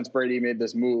ever since Brady made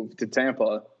this move to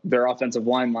Tampa, their offensive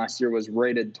line last year was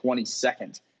rated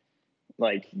 22nd.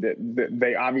 Like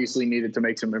they obviously needed to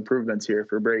make some improvements here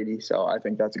for Brady, so I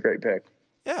think that's a great pick.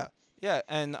 Yeah,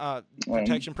 and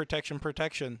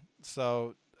protection.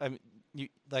 So I mean,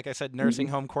 like I said, nursing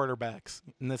home quarterbacks,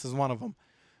 and this is one of them.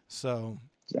 So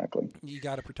exactly, you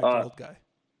got to protect the old guy.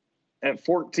 At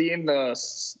 14, the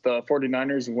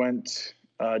 49ers went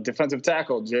defensive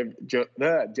tackle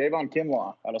Javon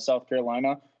Kinlaw out of South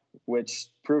Carolina, which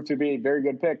proved to be a very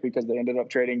good pick because they ended up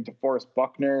trading DeForest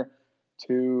Buckner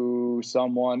to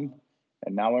someone.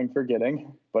 and now I'm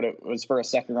forgetting, but it was for a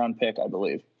second-round pick, I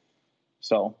believe.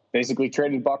 So basically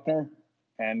traded Buckner,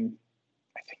 and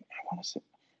I want to say,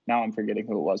 now I'm forgetting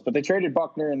who it was, but they traded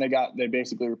Buckner and they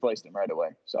basically replaced him right away.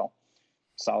 So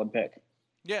solid pick.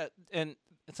 Yeah, and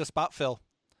it's a spot fill.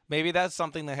 Maybe that's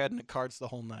something they had in the cards the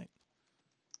whole night.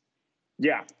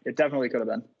 Yeah, it definitely could have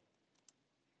been.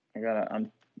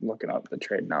 I'm looking up the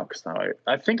trade now because now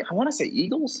I want to say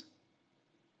Eagles.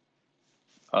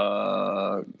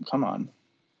 Come on.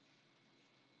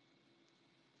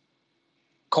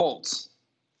 Colts.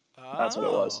 That's what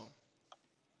it was.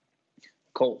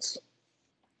 Colts.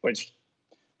 Which,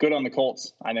 good on the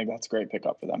Colts. I think that's a great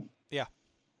pickup for them. Yeah.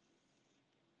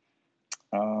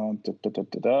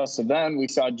 So then we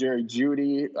saw Jerry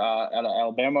Jeudy out of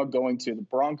Alabama going to the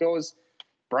Broncos.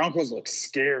 Broncos look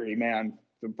scary, man.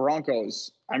 The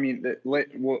Broncos, I mean,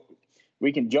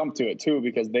 we can jump to it too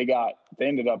because they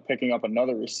ended up picking up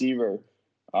another receiver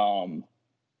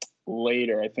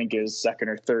later, I think is second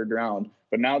or third round.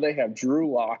 But now they have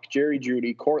Drew Lock, Jerry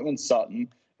Jeudy, Cortland Sutton.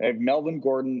 They have Melvin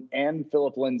Gordon and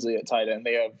Phillip Lindsay at tight end.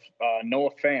 They have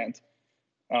Noah Fant.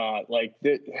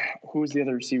 Who's the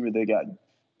other receiver they got?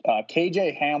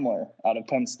 KJ Hamler out of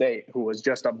Penn State, who was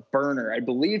just a burner. I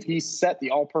believe he set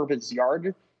the all-purpose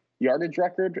yardage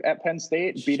record at Penn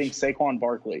State, beating Saquon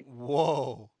Barkley.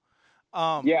 Whoa.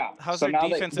 Yeah. How's so their now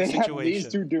defensive they situation? have these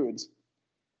two dudes.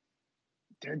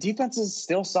 Their defense is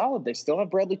still solid. They still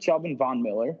have Bradley Chubb and Von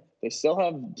Miller. They still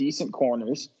have decent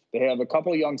corners. They have a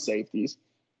couple of young safeties.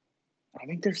 I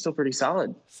think they're still pretty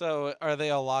solid. So are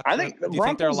they a lock? Do you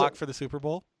think they're a lock for the Super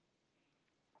Bowl?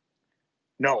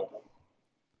 No.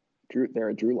 They're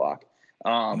a Drew Lock.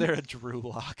 They're a Drew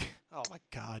Lock. Oh, my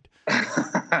God.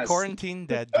 Quarantine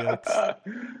dad jokes.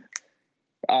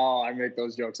 Oh, I make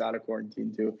those jokes out of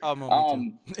quarantine, too. Oh,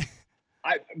 me too.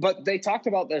 But they talked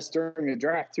about this during the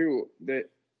draft, too, that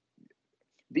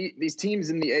these teams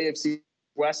in the AFC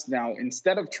West now,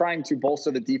 instead of trying to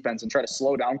bolster the defense and try to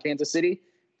slow down Kansas City,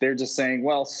 they're just saying,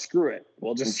 well, screw it.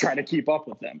 We'll just try to keep up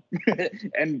with them.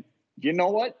 And you know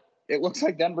what? It looks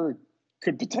like Denver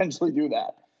could potentially do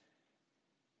that.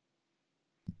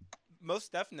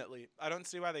 Most definitely. I don't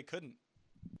see why they couldn't.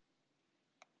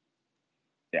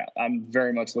 Yeah, I'm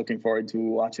very much looking forward to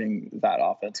watching that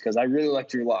offense because I really like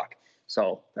Drew Lock.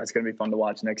 So that's going to be fun to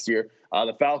watch next year.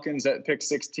 The Falcons at pick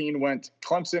 16 went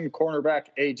Clemson cornerback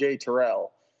A.J.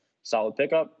 Terrell. Solid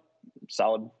pickup,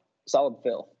 solid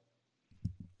fill.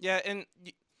 Yeah, and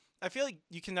I feel like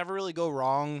you can never really go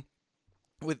wrong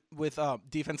with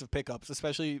defensive pickups,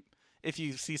 especially if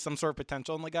you see some sort of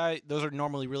potential in the guy. Those are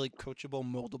normally really coachable,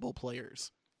 moldable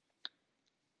players.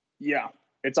 Yeah,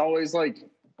 it's always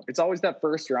that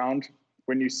first round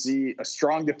when you see a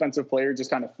strong defensive player just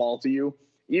kind of fall to you.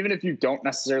 Even if you don't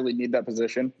necessarily need that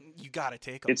position, you got to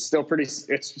take them. It's still pretty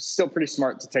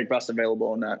smart to take best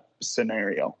available in that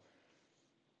scenario.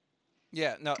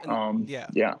 Yeah, no.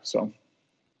 Yeah, so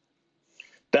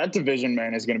that division,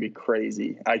 man, is going to be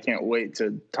crazy. I can't wait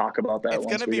to talk about that. It's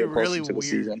going to be really weird.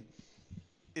 Season.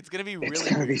 It's going to be really. It's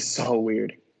going to be so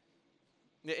weird.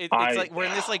 It's like we're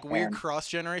in this weird cross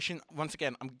generation. Once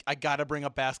again, I gotta bring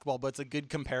up basketball, but it's a good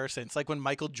comparison. It's like when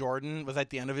Michael Jordan was at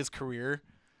the end of his career,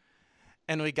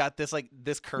 and we got this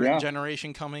current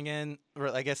generation coming in. Or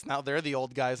I guess now they're the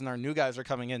old guys, and our new guys are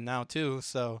coming in now too.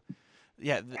 So,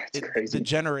 yeah, the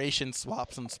generation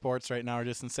swaps in sports right now are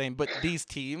just insane. But these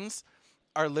teams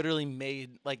are literally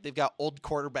made they've got old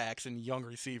quarterbacks and young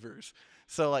receivers.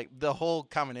 So the whole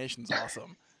combination's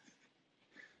awesome.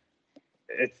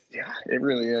 It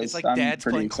really is. It's like dads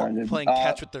playing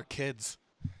catch with their kids.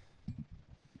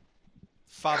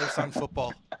 Father-son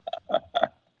football.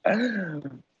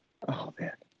 Oh,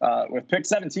 man. With pick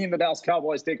 17, the Dallas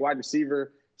Cowboys take wide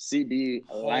receiver CeeDee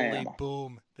Lamb. Holy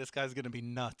boom. This guy's going to be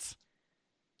nuts.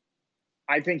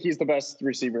 I think he's the best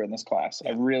receiver in this class. I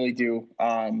really do.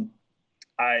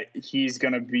 He's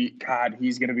going to be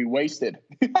wasted.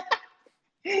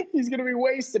 He's going to be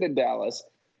wasted in Dallas.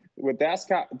 With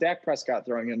Dak Prescott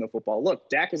throwing in the football. Look,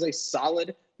 Dak is a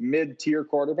solid mid-tier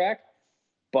quarterback,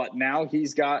 but now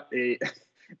he's got they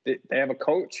have a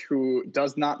coach who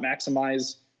does not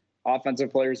maximize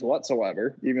offensive players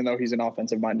whatsoever, even though he's an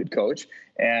offensive-minded coach,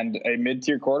 and a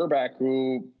mid-tier quarterback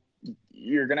who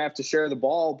you're going to have to share the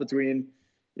ball between,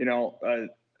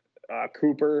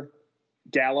 Cooper,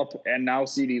 Gallup, and now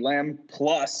CeeDee Lamb,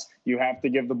 plus you have to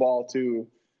give the ball to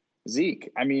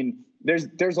Zeke. I mean,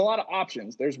 there's a lot of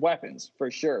options. There's weapons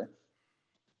for sure.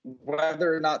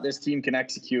 Whether or not this team can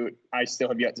execute, I still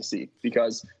have yet to see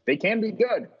because they can be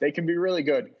good. They can be really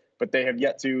good, but they have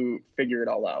yet to figure it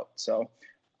all out. So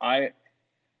I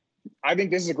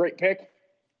think this is a great pick.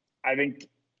 I think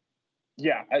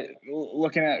Yeah,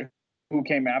 looking at who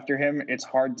came after him, it's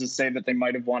hard to say that they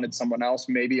might have wanted someone else,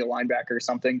 maybe a linebacker or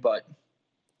something. But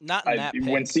not in that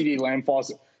when pick. CeeDee Lamb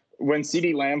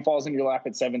falls in your lap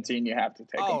at 17, you have to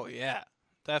take him. Oh yeah,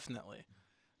 definitely.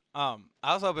 I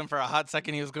was hoping for a hot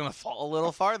second he was going to fall a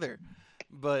little farther,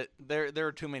 but there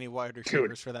are too many wide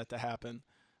receivers for that to happen.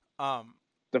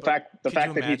 The fact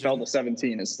that he fell to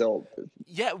 17 is still.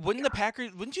 Yeah, wouldn't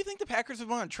you think the Packers would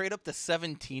want to trade up to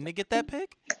 17 to get that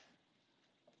pick?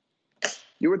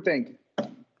 You would think.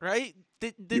 Right?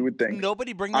 You would think.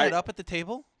 Nobody bring that up at the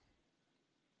table?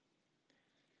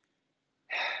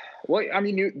 Well, I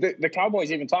mean, the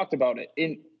Cowboys even talked about it.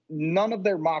 In none of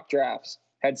their mock drafts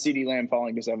had CeeDee Lamb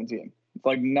falling to 17.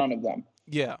 Like, none of them.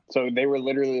 Yeah. So they were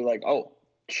literally like, oh,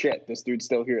 shit, this dude's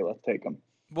still here. Let's take him.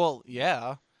 Well,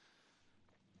 yeah.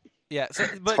 Yeah, so,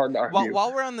 but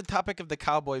while we're on the topic of the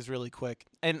Cowboys really quick,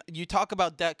 and you talk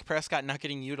about Dak Prescott not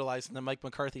getting utilized in the Mike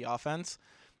McCarthy offense,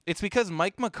 it's because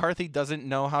Mike McCarthy doesn't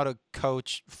know how to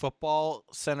coach football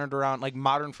centered around, like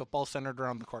modern football centered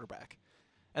around the quarterback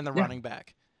and the running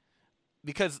back.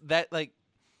 Because that, like,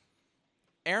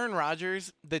 Aaron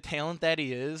Rodgers, the talent that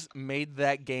he is, made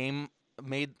the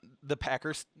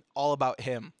Packers all about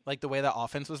him, like the way that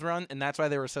offense was run, and that's why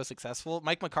they were so successful.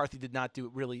 Mike McCarthy did not do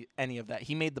really any of that.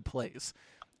 He made the plays.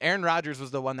 Aaron Rodgers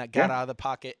was the one that got out of the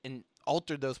pocket and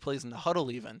altered those plays in the huddle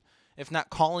even, if not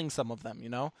calling some of them, you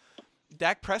know?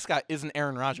 Dak Prescott isn't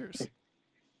Aaron Rodgers.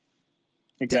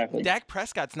 Exactly. Dak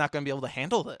Prescott's not going to be able to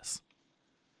handle this.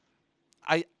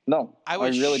 I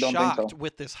was really don't shocked think so.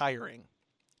 with this hiring.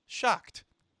 Shocked.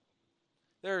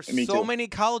 There are so many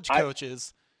college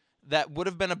coaches that would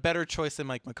have been a better choice than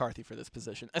Mike McCarthy for this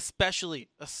position, especially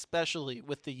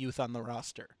with the youth on the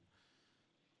roster.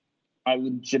 I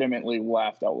legitimately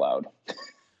laughed out loud.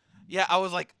 Yeah, I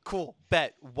was like, cool,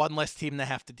 bet, one less team to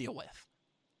have to deal with.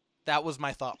 That was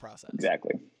my thought process.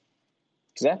 Exactly.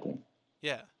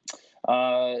 Yeah.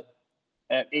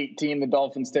 At 18, the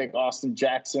Dolphins take Austin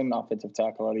Jackson, offensive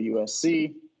tackle out of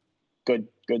USC. Good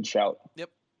shout.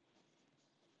 Yep.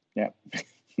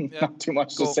 Not too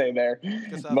much to say there,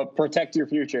 but protect your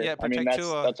future. Yeah, I mean,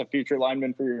 that's a future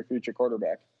lineman for your future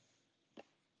quarterback.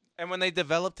 And when they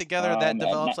develop together, that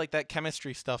develops like that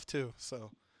chemistry stuff too.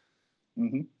 So.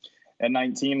 Mm-hmm. At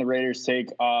 19, the Raiders take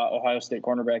Ohio State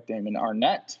cornerback Damon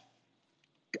Arnett.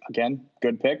 Again,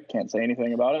 good pick. Can't say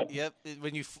anything about it. Yep.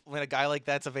 When a guy like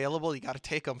that's available, you got to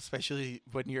take him, especially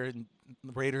when you're in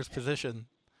the Raiders' position.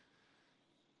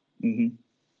 Mm-hmm.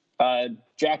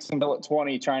 Jacksonville at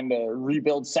 20, trying to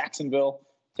rebuild Saxonville,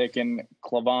 taking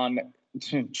Clavon.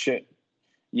 Shit.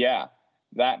 Yeah,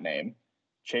 that name.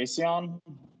 Chaseon?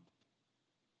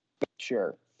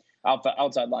 Sure.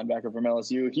 Outside linebacker from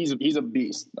LSU. He's a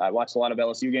beast. I watched a lot of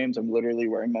LSU games. I'm literally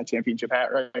wearing my championship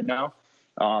hat right now.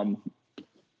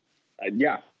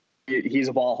 Yeah, he's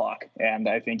a ball hawk, and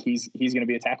I think he's going to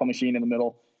be a tackle machine in the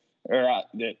middle.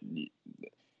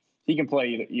 He can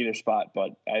play either spot,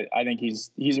 but I think he's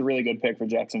a really good pick for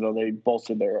Jacksonville. They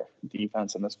bolstered their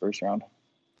defense in this first round.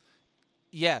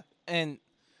 Yeah, and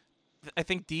I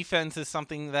think defense is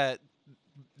something that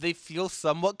they feel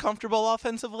somewhat comfortable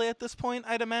offensively at this point,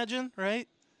 I'd imagine, right?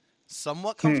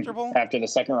 Somewhat comfortable. After the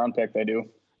second round pick, they do.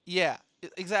 Yeah,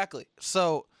 exactly.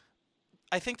 So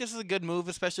I think this is a good move,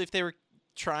 especially if they were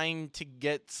trying to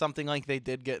get something like they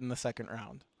did get in the second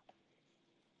round.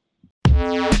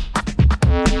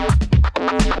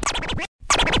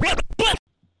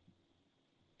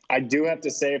 I do have to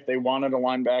say, if they wanted a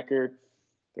linebacker,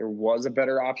 there was a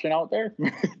better option out there,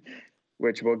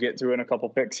 which we'll get to in a couple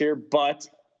picks here, but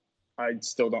I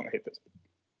still don't hate this.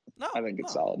 No, I think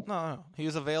it's solid. No. He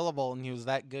was available, and he was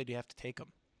that good. You have to take him.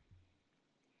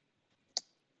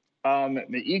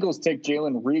 The Eagles take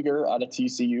Jalen Reagor out of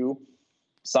TCU.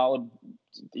 Solid.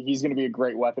 He's going to be a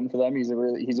great weapon for them. He's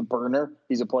a burner.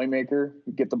 He's a playmaker.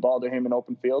 You get the ball to him in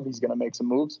open field, he's going to make some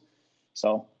moves.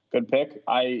 So good pick.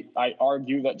 I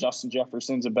argue that Justin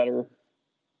Jefferson's a better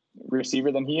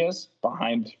receiver than he is,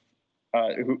 behind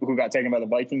who got taken by the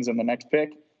Vikings in the next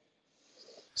pick.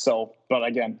 So, but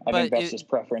again, I think that's just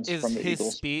preference from the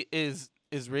Eagles.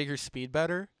 Is Reagor's speed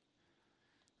better?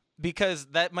 Because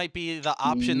that might be the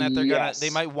option that they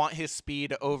might want his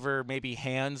speed over maybe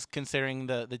hands, considering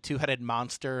the two-headed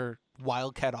monster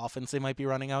wildcat offense they might be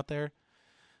running out there.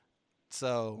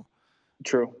 So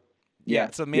true. Yeah.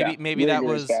 So maybe that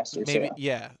was faster,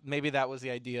 maybe that was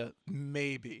the idea.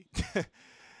 Maybe.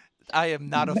 I am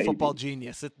not a football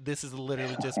genius. This is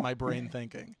literally just my brain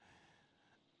thinking.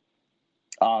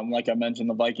 Like I mentioned,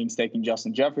 the Vikings taking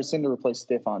Justin Jefferson to replace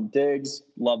Stephon Diggs.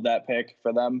 Love that pick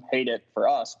for them. Hate it for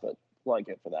us, but like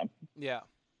it for them. Yeah.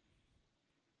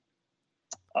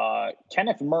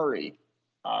 Kenneth Murray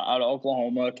out of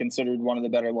Oklahoma, considered one of the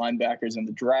better linebackers in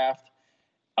the draft.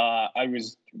 I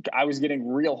was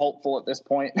getting real hopeful at this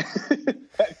point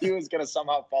that he was going to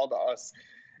somehow fall to us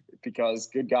because,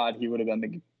 good God, he would have been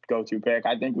the go-to pick.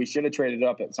 I think we should have traded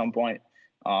up at some point,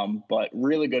 but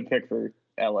really good pick for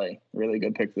LA. Really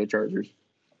good pick for the Chargers.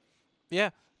 Yeah,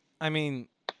 I mean,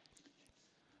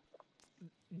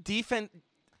 defense.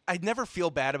 I never feel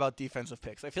bad about defensive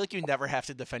picks. I feel like you never have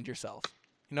to defend yourself.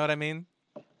 You know what I mean?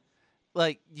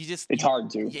 Like, it's hard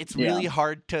to. It's really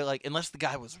hard to, like, unless the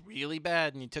guy was really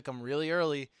bad and you took him really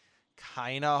early,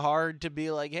 kind of hard to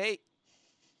be like, hey,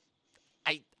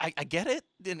 I get it.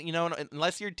 And, you know,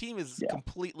 unless your team is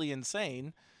completely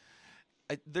insane,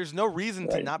 there's no reason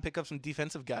to not pick up some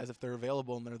defensive guys if they're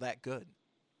available and they're that good.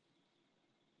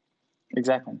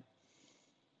 Exactly.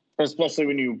 Especially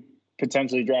when you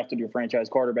potentially drafted your franchise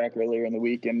quarterback earlier in the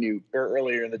week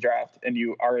earlier in the draft, and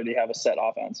you already have a set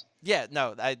offense. Yeah,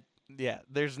 no,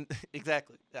 there's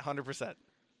exactly 100%.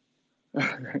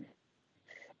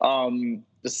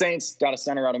 The Saints got a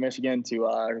center out of Michigan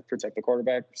to protect the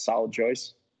quarterback. Solid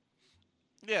choice.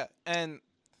 Yeah, and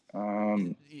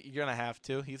you're gonna have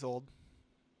to. He's old.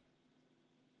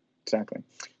 Exactly.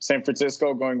 San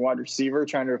Francisco going wide receiver,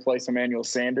 trying to replace Emmanuel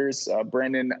Sanders.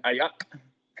 Brandon Ayuk.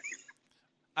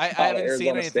 I haven't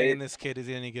seen anything in this kid. Is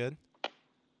he any good?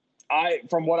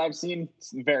 From what I've seen,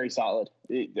 it's very solid.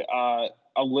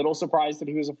 A little surprised that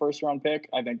he was a first-round pick.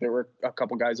 I think there were a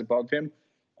couple guys above him.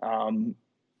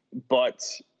 But,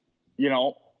 you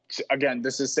know, again,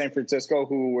 this is San Francisco,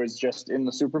 who was just in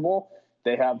the Super Bowl.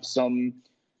 They have some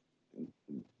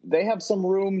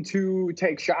room to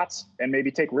take shots and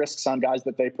maybe take risks on guys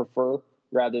that they prefer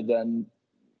rather than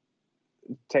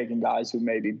taking guys who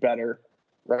may be better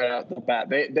right out the bat.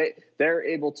 They're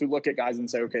able to look at guys and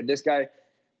say, okay, this guy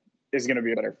is going to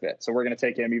be a better fit, so we're going to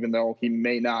take him even though he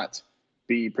may not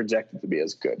be projected to be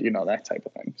as good, you know, that type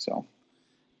of thing. So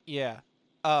yeah,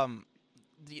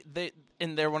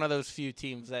 they're one of those few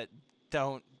teams that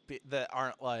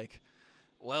aren't like,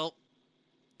 well,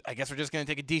 I guess we're just going to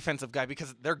take a defensive guy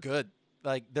because they're good.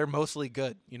 Like, they're mostly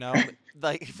good, you know,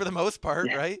 like for the most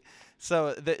part, right?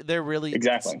 So they're really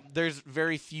exactly. There's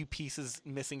very few pieces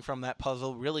missing from that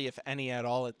puzzle, really, if any at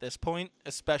all, at this point,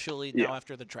 especially now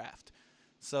after the draft.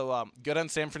 So good on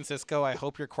San Francisco. I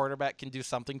hope your quarterback can do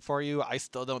something for you. I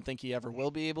still don't think he ever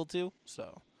will be able to.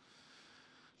 So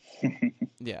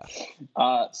yeah,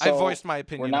 so I voiced my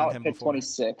opinion we're now on him at pick before.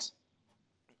 26.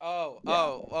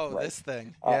 Right. This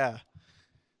thing,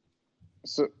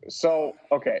 So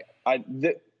okay,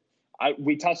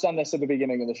 we touched on this at the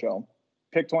beginning of the show.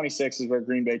 Pick 26 is where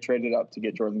Green Bay traded up to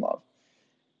get Jordan Love.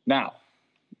 Now,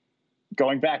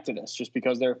 going back to this, just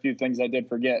because there are a few things I did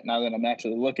forget now that I'm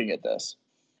actually looking at this.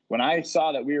 When I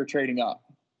saw that we were trading up,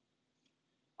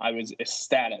 I was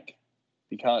ecstatic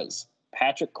because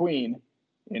Patrick Queen,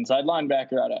 inside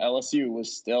linebacker out of LSU,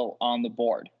 was still on the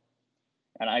board.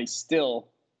 And I still,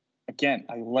 again,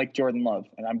 I like Jordan Love,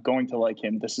 and I'm going to like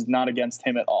him. This is not against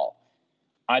him at all.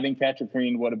 I think Patrick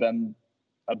Queen would have been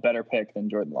a better pick than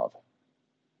Jordan Love.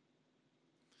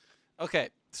 Okay,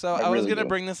 so I was going to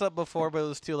bring this up before, but it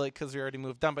was too late because we already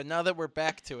moved on. But now that we're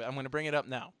back to it, I'm going to bring it up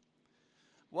now.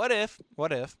 What if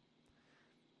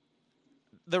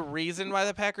the reason why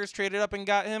the Packers traded up and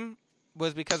got him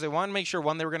was because they wanted to make sure,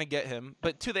 one, they were going to get him,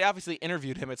 but two, they obviously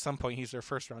interviewed him at some point. He's their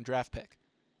first-round draft pick.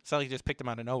 It's not like they just picked him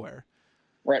out of nowhere.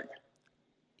 Right.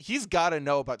 He's got to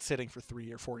know about sitting for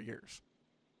 3 or 4 years.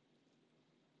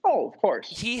 Oh, of course.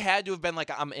 He had to have been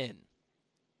like, I'm in.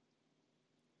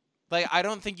 Like, I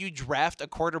don't think you draft a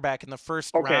quarterback in the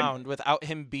first round without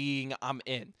him being, I'm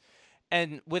in.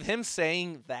 And with him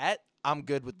saying that, I'm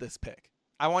good with this pick.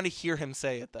 I want to hear him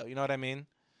say it, though. You know what I mean?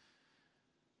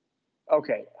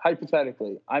 Okay.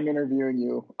 Hypothetically, I'm interviewing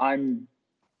you. I'm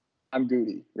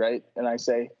Goody, right? And I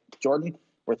say, Jordan,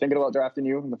 we're thinking about drafting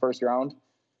you in the first round.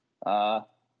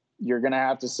 You're going to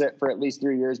have to sit for at least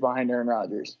 3 years behind Aaron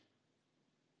Rodgers.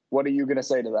 What are you going to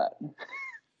say to that?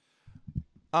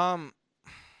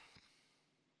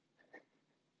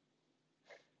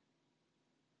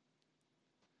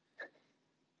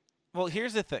 Well,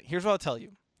 here's the thing. Here's what I'll tell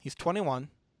you. He's 21,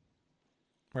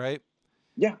 right?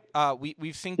 Yeah.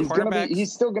 We've seen quarterbacks.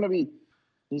 He's still gonna be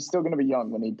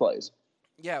young when he plays.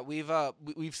 Yeah, we've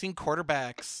seen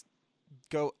quarterbacks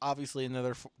go obviously in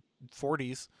their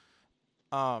 40s,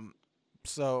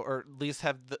 so, or at least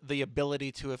have the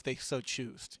ability to if they so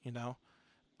choose, you know.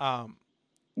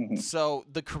 So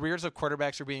the careers of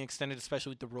quarterbacks are being extended, especially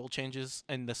with the rule changes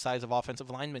and the size of offensive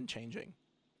linemen changing.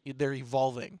 They're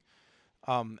evolving.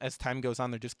 As time goes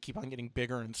on, they just keep on getting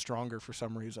bigger and stronger for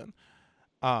some reason.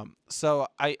 So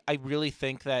I really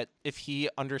think that if he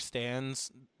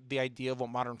understands the idea of what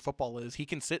modern football is, he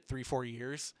can sit 3-4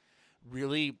 years,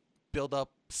 really build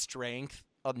up strength,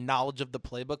 a knowledge of the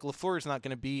playbook. LaFleur is not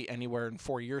going to be anywhere in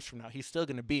 4 years from now. He's still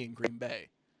going to be in Green Bay.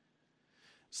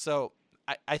 So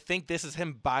I think this is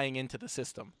him buying into the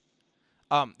system.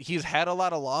 He's had a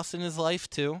lot of loss in his life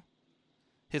too.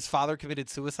 His father committed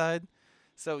suicide,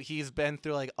 so he's been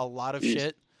through like a lot of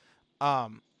shit.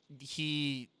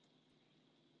 He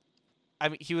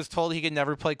was told he could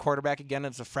never play quarterback again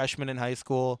as a freshman in high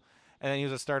school, and then he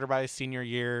was a starter by his senior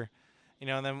year.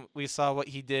 And then we saw what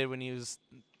he did when he was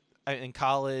in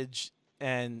college,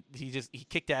 and he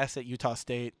kicked ass at Utah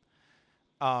State.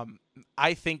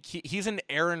 I think he's an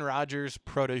Aaron Rodgers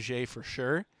protege for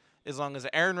sure, as long as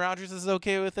Aaron Rodgers is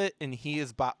okay with it and he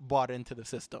is bought into the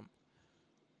system.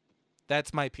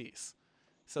 That's my piece.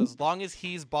 So as long as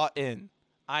he's bought in,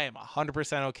 I am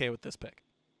 100% okay with this pick.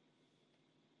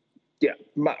 Yeah,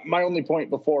 my only point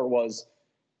before was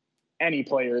any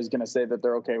player is going to say that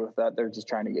they're okay with that. They're just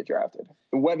trying to get drafted.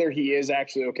 Whether he is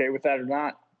actually okay with that or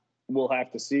not, we'll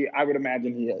have to see. I would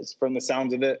imagine he is, from the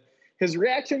sounds of it. His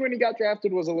reaction when he got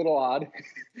drafted was a little odd.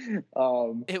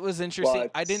 It was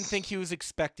interesting. I didn't think he was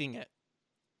expecting it.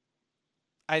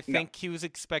 I think he was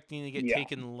expecting to get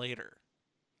taken later.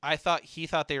 He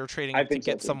thought they were trading him to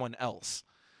get someone else,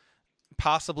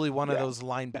 possibly one of those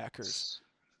linebackers.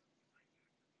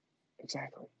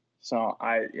 Exactly. So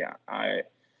I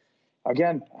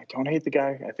don't hate the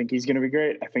guy. I think he's going to be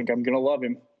great. I think I'm going to love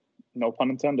him. No pun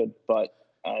intended. But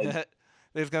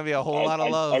there's going to be a whole lot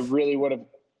of love. I really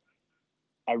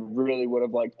would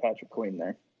have liked Patrick Queen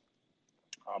there.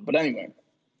 But anyway,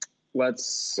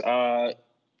 let's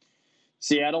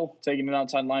Seattle taking an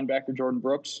outside linebacker, Jordan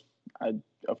Brooks.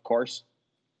 Of course.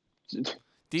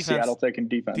 Defense. Seattle taking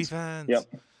defense. Yep.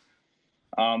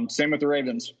 Same with the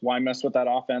Ravens. Why mess with that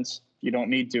offense? You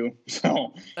don't need to.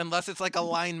 So unless it's like a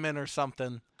lineman or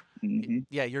something. Mm-hmm.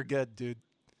 Yeah, you're good, dude.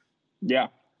 Yeah.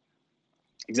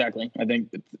 Exactly. I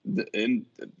think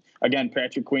again,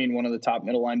 Patrick Queen, one of the top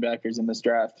middle linebackers in this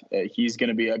draft. He's going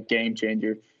to be a game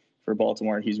changer for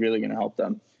Baltimore. He's really going to help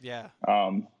them. Yeah.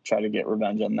 Try to get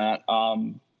revenge on that.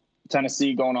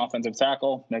 Tennessee going offensive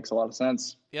tackle makes a lot of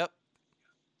sense. Yep.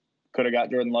 Could have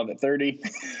got Jordan Love at 30,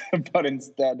 but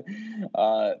instead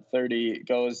 30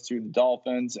 goes to the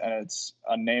Dolphins, and it's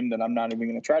a name that I'm not even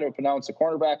going to try to pronounce, a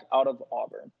cornerback out of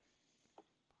Auburn.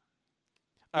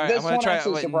 All right, I'm going to try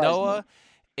Noah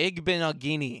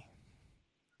Igbenogany.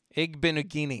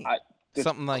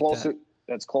 Something like that.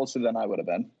 That's closer than I would have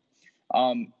been.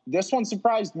 This one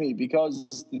surprised me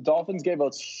because the Dolphins gave a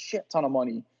shit ton of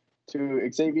money to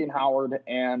Xavier Howard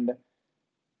and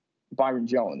Byron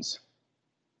Jones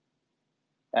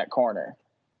at corner.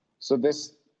 So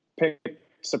this pick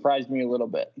surprised me a little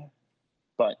bit.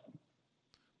 But,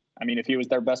 I mean, if he was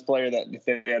their best player that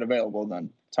they had available, then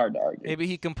it's hard to argue. Maybe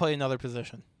he can play another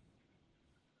position.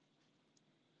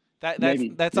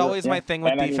 That's always my thing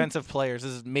with defensive players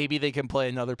is maybe they can play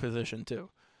another position too.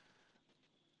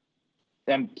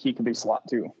 And he could be slot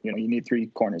too. You need 3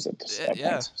 corners at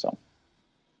once. So,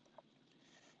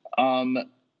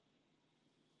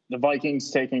 the Vikings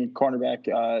taking cornerback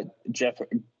Jeff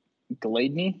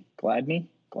Gladney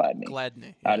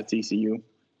out of TCU.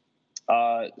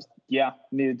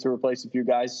 Needed to replace a few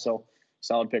guys, so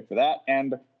solid pick for that.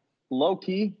 And low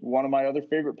key, one of my other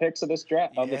favorite picks of this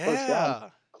draft of the first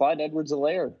round, Clyde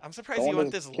Edwards-Helaire. I'm surprised you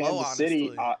went this low,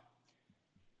 honestly.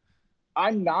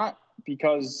 I'm not,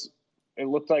 because it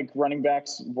looked like running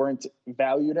backs weren't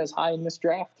valued as high in this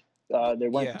draft. They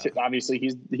weren't. Obviously,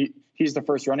 he's the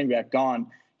first running back gone.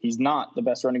 He's not the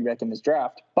best running back in this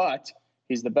draft, but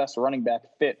he's the best running back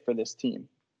fit for this team.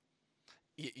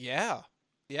 Yeah,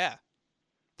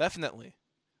 definitely.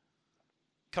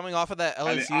 Coming off of that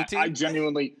LSU team, I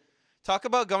genuinely talk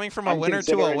about going from a winner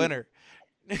to a winner.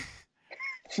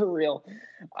 For real,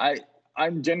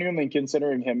 I'm genuinely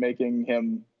considering making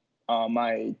him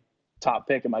my top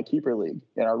pick in my keeper league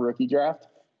in our rookie draft.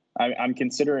 I'm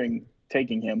considering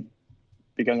taking him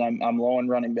because I'm low on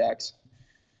running backs.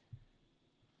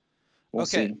 We'll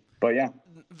see. But yeah.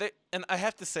 And I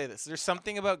have to say this. There's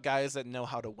something about guys that know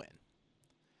how to win.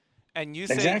 And you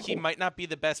saying he might not be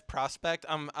the best prospect,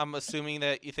 I'm assuming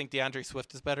that you think DeAndre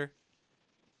Swift is better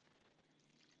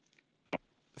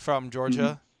from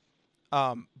Georgia.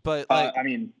 Mm-hmm. But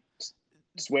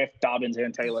Swift, Dobbins,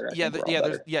 and Taylor.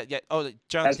 Oh,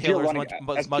 Jonathan Taylor was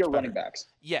much better. Running backs.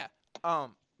 Yeah.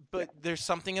 But there's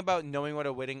something about knowing what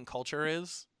a winning culture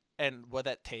is and what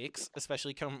that takes,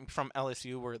 especially coming from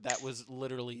LSU, where that was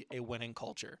literally a winning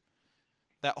culture.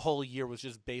 That whole year was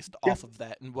just based off of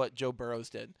that and what Joe Burrows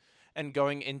did. and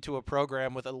going into a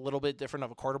program with a little bit different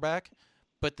of a quarterback,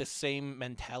 but the same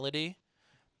mentality.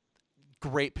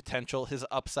 Great potential. His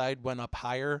upside went up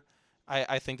higher.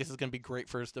 I think this is going to be great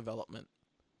for his development.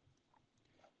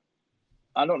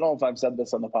 I don't know if I've said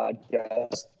this on the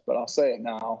podcast, but I'll say it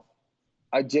now.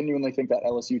 I genuinely think that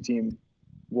LSU team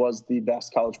was the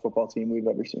best college football team we've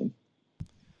ever seen.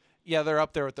 Yeah, they're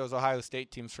up there with those Ohio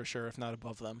State teams for sure, if not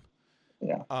above them.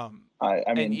 Yeah. I mean,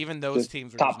 and even those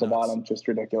teams are top to nuts. bottom, just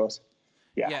ridiculous.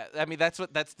 Yeah. I mean, that's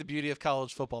the beauty of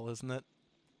college football, isn't it?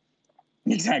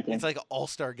 Exactly. It's like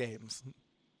all-star games.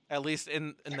 At least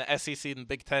in the SEC and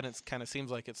Big Ten, it kind of seems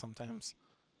like it sometimes.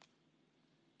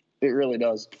 It really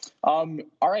does. All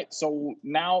right, so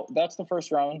now that's the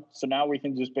first round. So now we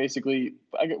can just basically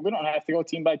we don't have to go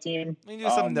team by team. We can do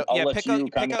some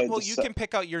you can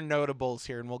pick out your notables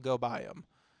here, and we'll go by them.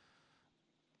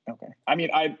 Okay. I mean,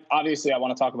 I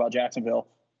want to talk about Jacksonville.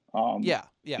 Yeah.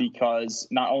 Because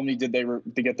not only did they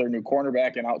get their new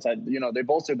cornerback and outside, they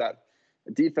bolstered that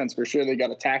defense for sure. They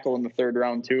got a tackle in the third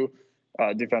round too,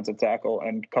 defensive tackle,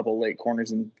 and a couple late corners,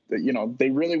 and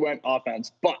they really went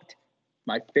offense. But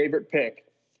my favorite pick,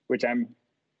 which I'm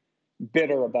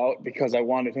bitter about because I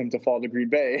wanted him to fall to Green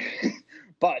Bay,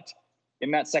 but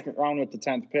in that second round with the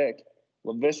 10th pick,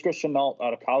 Laviska Shenault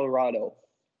out of Colorado,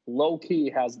 low key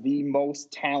has the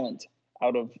most talent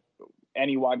out of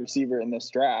any wide receiver in this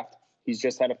draft. He's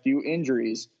just had a few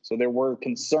injuries, so there were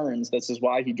concerns. This is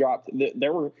why he dropped.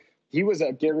 He was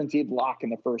a guaranteed lock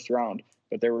in the first round,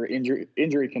 but there were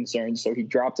injury concerns, so he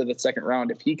dropped to the second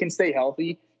round. If he can stay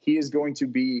healthy, he is going to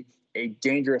be a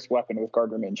dangerous weapon with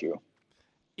Gardner Minshew.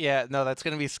 Yeah, no, that's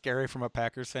going to be scary from a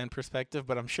Packers fan perspective,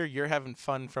 but I'm sure you're having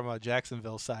fun from a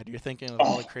Jacksonville side. You're thinking of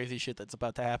all the crazy shit that's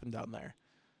about to happen down there.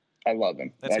 I love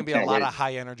him. That's going to be a lot of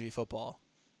high-energy football.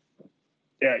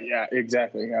 Yeah,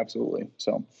 exactly. Absolutely.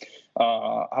 So,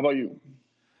 how about you?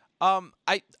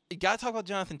 I got to talk about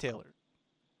Jonathan Taylor.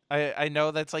 I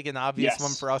know that's like an obvious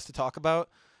one for us to talk about.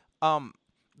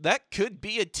 That could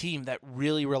be a team that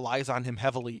really relies on him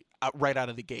heavily right out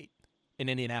of the gate in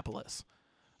Indianapolis.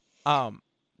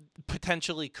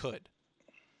 Potentially could.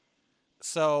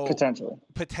 So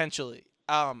potentially.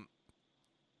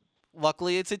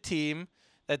 Luckily, it's a team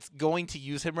that's going to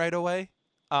use him right away.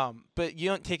 But you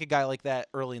don't take a guy like that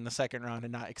early in the second round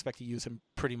and not expect to use him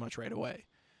pretty much right away.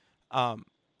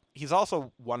 He's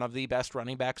also one of the best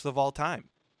running backs of all time,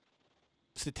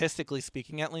 statistically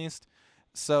speaking, at least.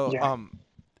 So,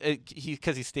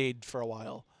 because he stayed for a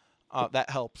while, that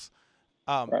helps.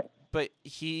 Right. But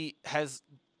he has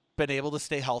been able to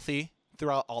stay healthy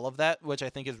throughout all of that, which I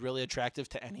think is really attractive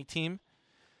to any team.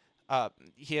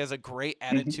 He has a great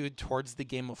attitude towards the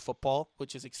game of football,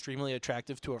 which is extremely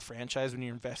attractive to a franchise when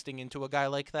you're investing into a guy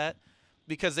like that,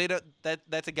 because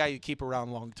that's a guy you keep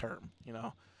around long term,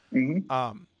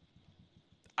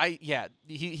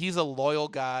 He's a loyal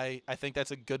guy. I think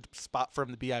that's a good spot for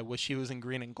him to be. I wish he was in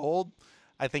green and gold.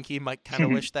 I think he might kind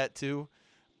of wish that too.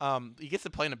 He gets to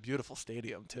play in a beautiful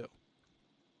stadium too.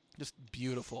 Just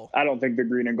beautiful. I don't think the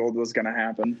green and gold was going to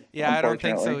happen. Yeah, I don't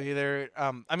think so either.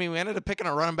 I mean, we ended up picking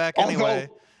a running back anyway,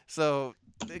 so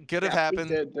it could have happened.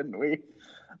 We did, didn't we?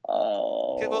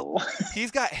 Oh. Okay, well,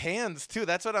 he's got hands too.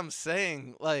 That's what I'm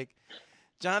saying. Like,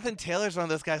 Jonathan Taylor's one of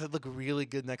those guys that look really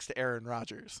good next to Aaron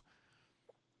Rodgers.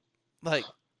 Like,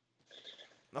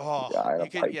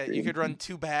 you could run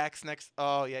two backs next.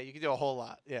 Oh yeah, you could do a whole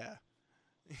lot. Yeah.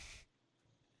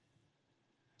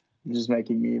 Just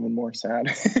making me even more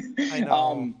sad. I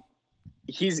know.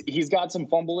 He's got some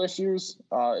fumble issues,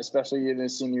 especially in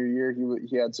his senior year.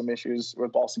 He had some issues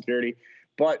with ball security,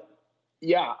 but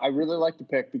yeah, I really like the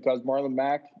pick because Marlon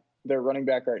Mack, their running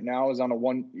back right now, is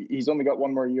on he's only got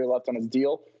one more year left on his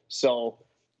deal. So,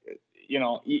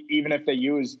 even if they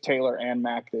use Taylor and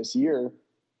Mack this year,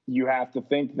 you have to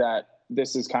think that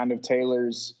this is kind of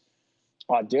Taylor's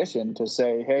audition to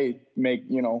say, hey,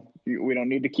 we don't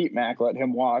need to keep Mack, let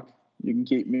him walk. You can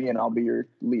keep me and I'll be your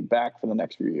lead back for the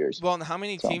next few years. Well, and how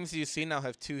many teams do you see now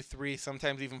have 2, 3,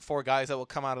 sometimes even 4 guys that will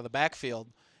come out of the backfield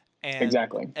and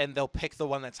they'll pick the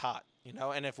one that's hot,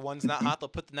 and if one's not hot, they'll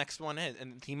put the next one in,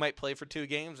 and he might play for 2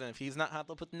 games, and if he's not hot,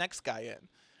 they'll put the next guy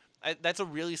in. That's a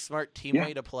really smart team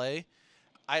way to play.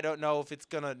 I don't know if it's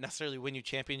going to necessarily win you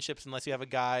championships unless you have a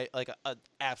guy like an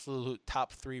absolute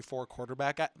top 3, 4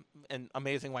 quarterback and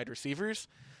amazing wide receivers.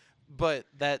 But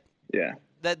that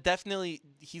definitely,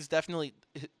 he's definitely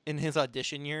in his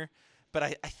audition year. But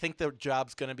I think the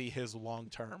job's going to be his long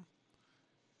term.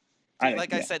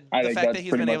 Like I said, the fact that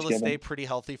he's been able to stay pretty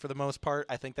healthy for the most part,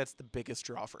 I think that's the biggest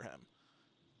draw for him.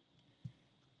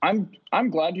 I'm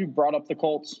glad you brought up the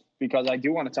Colts because I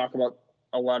do want to talk about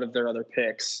a lot of their other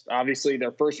picks. Obviously,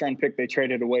 their first-round pick they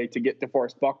traded away to get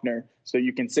DeForest Buckner, so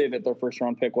you can say that their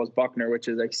first-round pick was Buckner, which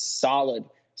is a solid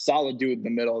dude in the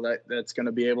middle that's going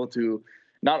to be able to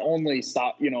not only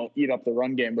stop, eat up the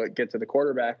run game, but get to the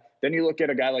quarterback. Then you look at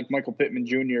a guy like Michael Pittman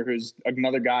Jr., who's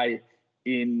another guy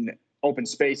in open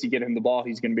space. You get him the ball,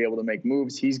 he's going to be able to make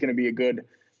moves. He's going to be a good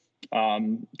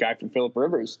guy for Phillip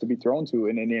Rivers to be thrown to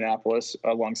in Indianapolis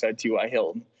alongside T.Y.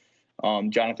 Hilton.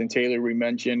 Jonathan Taylor we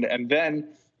mentioned. And then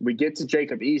we get to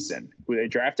Jacob Eason, who they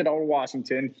drafted out of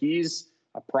Washington. He's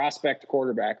a prospect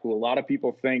quarterback who a lot of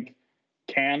people think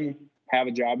can have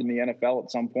a job in the NFL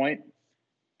at some point,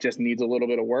 just needs a little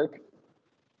bit of work.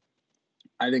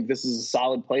 I think this is a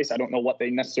solid place. I don't know what they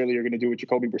necessarily are going to do with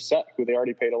Jacoby Brissett, who they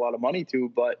already paid a lot of money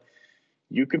to, but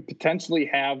you could potentially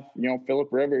have, Phillip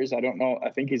Rivers. I don't know.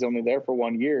 I think he's only there for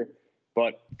 1 year,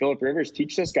 but Phillip Rivers,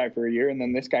 teach this guy for a year, and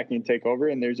then this guy can take over,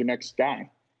 and there's your next guy.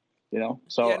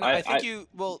 So yeah, no, I think you.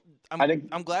 Well,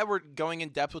 I'm glad we're going in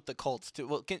depth with the Colts too.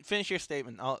 Well, finish your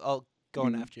statement. I'll go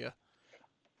in after you.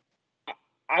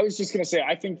 I was just going to say,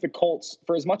 I think the Colts,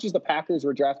 for as much as the Packers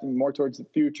were drafting more towards the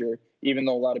future, even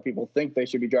though a lot of people think they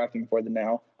should be drafting for the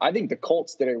now, I think the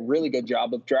Colts did a really good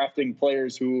job of drafting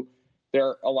players who. There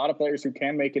are a lot of players who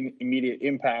can make an immediate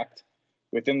impact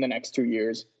within the next 2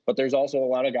 years, but there's also a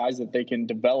lot of guys that they can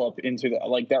develop into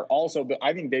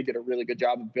I think they did a really good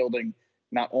job of building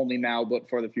not only now, but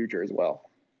for the future as well.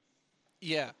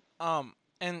 Yeah.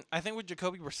 And I think with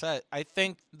Jacoby Brissett, I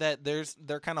think that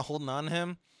they're kind of holding on to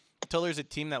him until there's a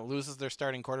team that loses their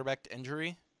starting quarterback to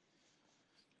injury,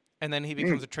 and then he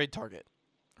becomes a trade target,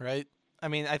 right? I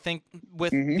mean, I think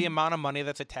with the amount of money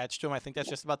that's attached to him, I think that's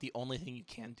just about the only thing you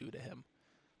can do to him.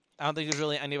 I don't think there's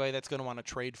really anybody that's going to want to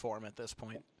trade for him at this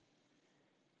point,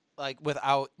 like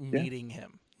without needing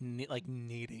him,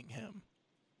 needing him.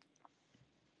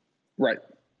 Right.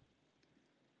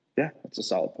 Yeah, that's a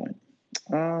solid point.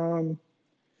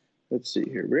 Let's see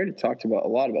here. We already talked a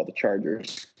lot about the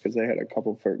Chargers because they had a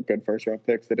couple of good first-round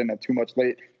picks. They didn't have too much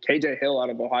late. KJ Hill out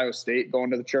of Ohio State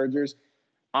going to the Chargers.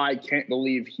 I can't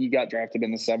believe he got drafted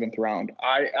in the 7th round.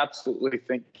 I absolutely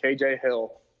think KJ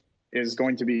Hill is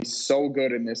going to be so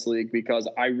good in this league because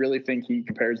I really think he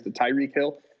compares to Tyreek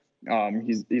Hill.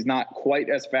 He's not quite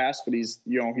as fast, but he's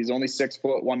only 6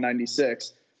 foot,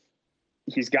 196.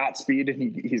 He's got speed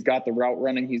and he's got the route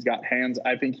running. He's got hands.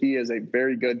 I think he is a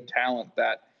very good talent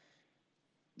that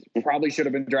probably should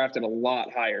have been drafted a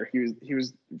lot higher. He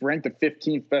was ranked the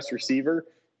 15th best receiver,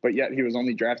 but yet he was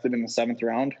only drafted in the 7th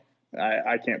round.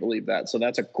 I can't believe that. So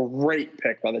that's a great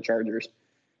pick by the Chargers.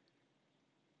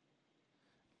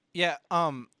 Yeah,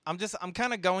 I'm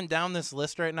kind of going down this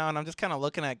list right now, and I'm just kind of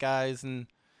looking at guys and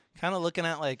kind of looking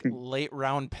at like late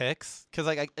round picks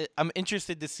because I'm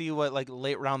interested to see what like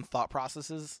late round thought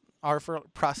processes are for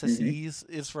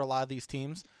is for a lot of these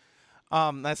teams.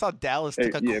 I saw Dallas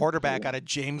took a quarterback out of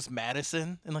James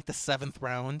Madison in like the 7th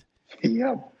round.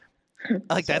 Yeah,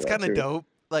 like that's kind of dope.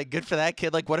 Like good for that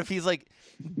kid. Like what if he's like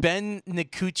Ben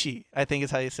Nikuchi, I think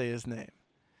is how you say his name.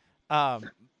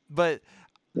 But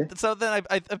so then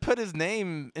I put his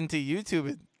name into YouTube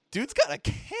and dude's got a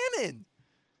cannon.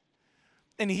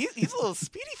 And he's a little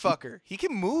speedy fucker. He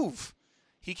can move.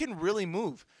 He can really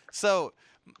move. So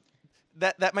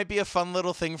that might be a fun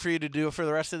little thing for you to do for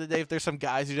the rest of the day. If there's some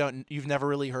guys you've never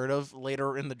really heard of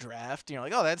later in the draft, you're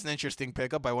like, oh, that's an interesting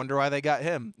pickup. I wonder why they got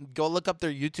him. Go look up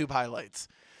their YouTube highlights.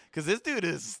 Because this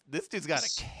dude's got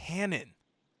a cannon.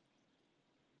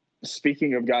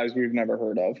 Speaking of guys we've never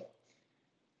heard of,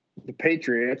 the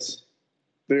Patriots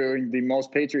doing the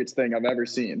most Patriots thing I've ever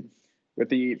seen. With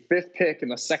the 5th pick in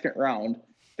the 2nd round,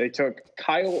 they took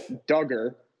Kyle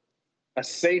Duggar, a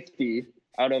safety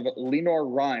out of Lenoir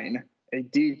Rhine, a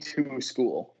D2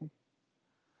 school.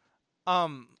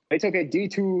 They took a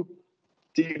D2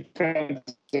 defensive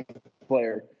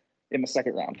player in the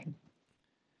 2nd round.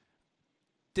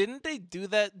 Didn't they do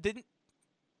that?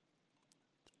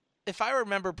 If I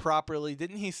remember properly,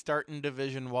 didn't he start in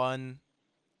Division I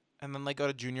and then like go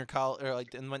to junior college or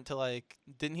like and went to like?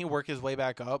 Didn't he work his way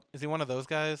back up? Is he one of those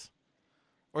guys?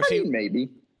 Or is maybe?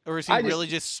 Or is he really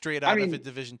just straight out of a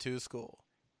Division II school?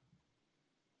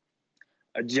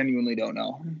 I genuinely don't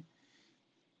know.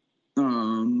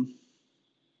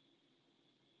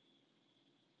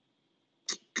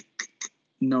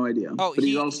 No idea. Oh, but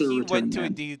he man. went to a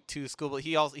D2 school, but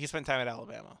he spent time at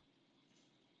Alabama.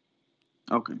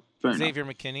 Okay, fair Xavier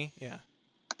enough. McKinney, yeah.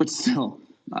 But still,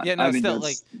 yeah, no, still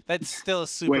that's still a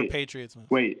super Patriots move.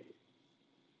 Wait,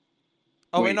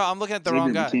 no, I'm looking at the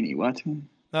wrong guy. McKinney, what?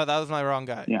 No, that was my wrong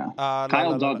guy. Yeah,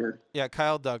 Kyle Duggar. Yeah,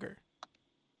 Kyle Duggar.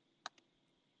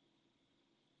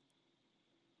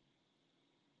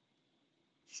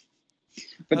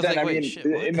 But then, like, I wait, mean, shit,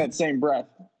 what? in that same breath,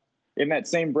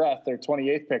 their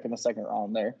 28th pick in the second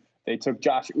round there, they took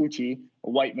Josh Uche, a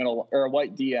white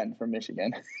DN from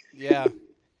Michigan. Yeah.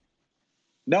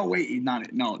 No, wait,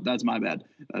 no, that's my bad.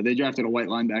 They drafted a white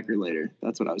linebacker later.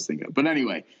 That's what I was thinking of. But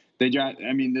anyway,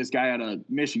 this guy out of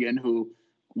Michigan who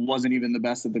wasn't even the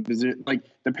best at the position. Like,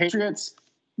 the Patriots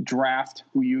draft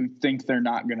who you think they're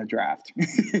not going to draft.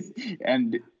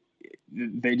 And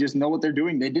they just know what they're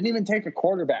doing. They didn't even take a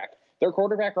quarterback. Their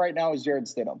quarterback right now is Jared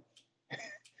Stidham.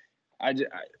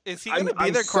 Is he going to be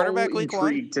their quarterback week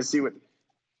one? To see what.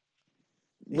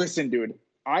 Listen, dude,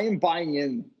 I am buying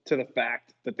in to the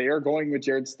fact that they are going with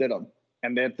Jared Stidham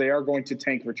and that they are going to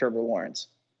tank for Trevor Lawrence.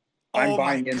 I'm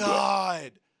buying into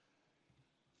it.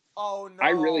 Oh no! I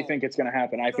really think it's going to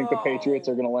happen. I think the Patriots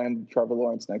are going to land Trevor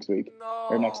Lawrence next week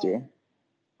or next year.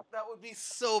 That would be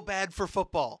so bad for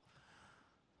football.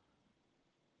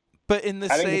 But in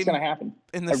the I think it's going to happen.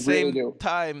 In the same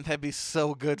time, that'd be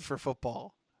so good for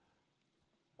football.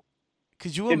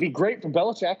 It'd be great for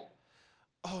Belichick.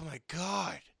 Oh my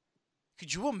God!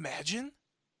 Could you imagine?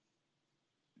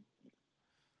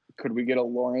 Could we get a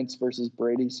Lawrence versus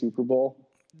Brady Super Bowl?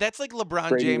 That's like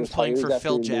LeBron James playing for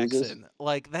Phil Jackson.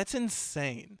 Like, that's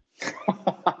insane.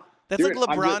 That's like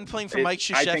LeBron playing for Mike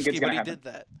Krzyzewski, but he did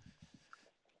that.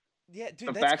 Yeah,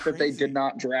 dude, the fact that they did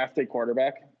not draft a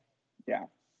quarterback. Yeah.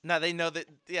 No, they know that.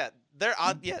 Yeah, they're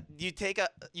on. Yeah, you take a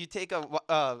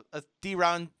D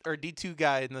round or D2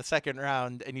 guy in the second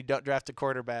round, and you don't draft a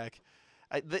quarterback.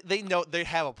 They know they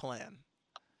have a plan.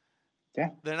 Yeah,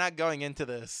 they're not going into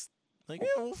this like,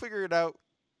 yeah, we'll figure it out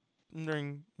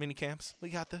during mini camps. We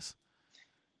got this.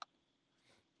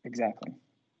 Exactly.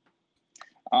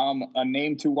 A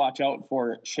name to watch out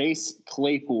for: Chase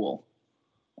Claypool,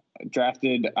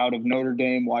 drafted out of Notre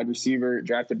Dame, wide receiver,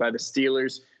 drafted by the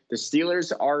Steelers. The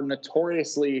Steelers are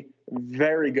notoriously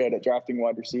very good at drafting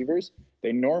wide receivers.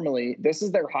 This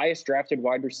is their highest drafted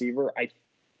wide receiver, I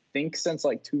think, since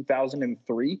like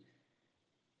 2003.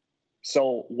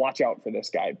 So watch out for this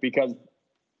guy because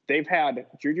they've had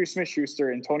Juju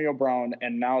Smith-Schuster, Antonio Brown,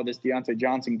 and now this Deontay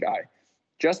Johnson guy.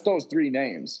 Just those three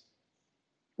names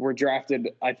were drafted,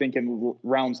 I think, in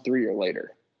rounds 3 or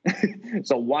later.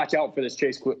 So watch out for this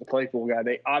Chase Claypool guy.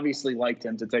 They obviously liked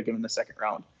him to take him in the second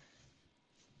round.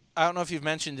 I don't know if you've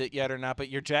mentioned it yet or not, but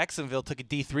your Jacksonville took a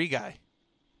D3 guy.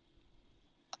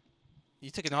 You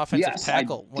took an offensive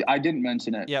tackle. I didn't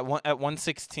mention it. Yeah, at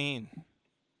 116.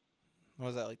 What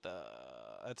was that, like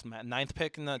that's Matt, 9th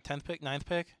pick in the 10th pick? 9th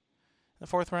pick? The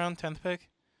 4th round, 10th pick?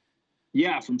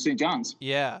 Yeah, from St. John's.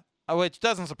 Yeah, which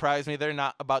doesn't surprise me. They're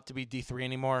not about to be D3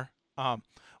 anymore.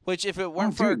 Which, if it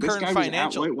weren't for our current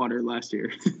financial, was at Whitewater last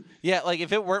year. Yeah, like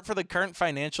if it weren't for the current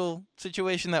financial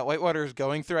situation that Whitewater is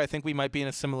going through, I think we might be in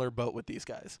a similar boat with these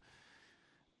guys.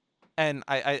 And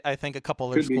I think a couple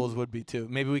other schools would be too.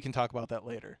 Maybe we can talk about that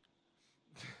later.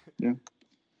 Yeah,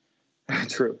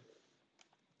 true.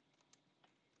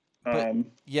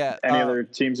 Yeah. Any other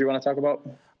teams you want to talk about?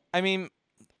 I mean,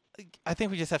 I think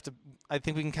we just have to. I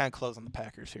think we can kind of close on the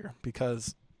Packers here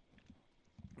because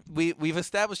we've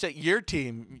established that your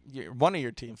team, one of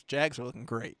your teams, Jags, are looking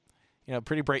great. You know,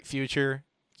 pretty bright future,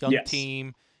 young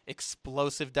team,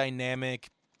 explosive, dynamic,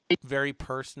 very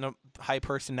high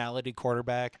personality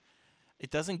quarterback. It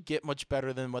doesn't get much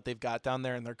better than what they've got down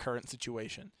there in their current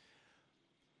situation.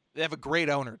 They have a great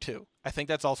owner too. I think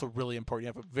that's also really important.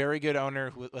 You have a very good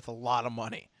owner with a lot of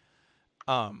money.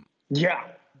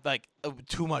 Like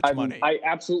too much money. I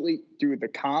absolutely do. The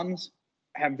Khans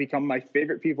have become my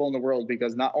favorite people in the world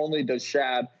because not only does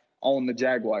Shad own the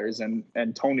Jaguars and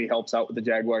Tony helps out with the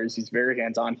Jaguars. He's very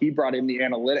hands-on. He brought in the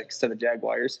analytics to the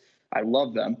Jaguars. I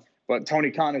love them. But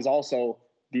Tony Khan is also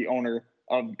the owner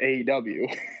of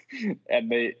AEW.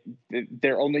 And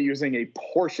they're only using a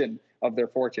portion of their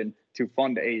fortune to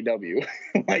fund AEW.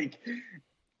 Like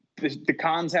the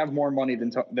Khans have more money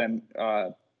than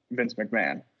Vince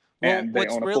McMahon. And they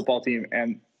own a football team.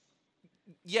 And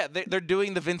yeah, they're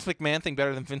doing the Vince McMahon thing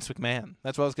better than Vince McMahon.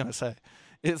 That's what I was going to say.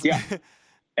 Yeah.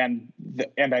 And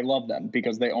I love them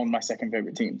because they own my second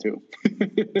favorite team too.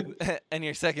 And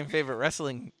your second favorite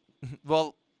wrestling?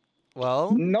 Well.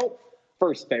 Nope.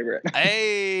 First favorite.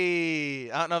 Hey,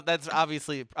 I don't know if that's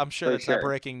obviously. I'm sure it's not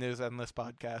breaking news on this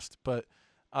podcast, but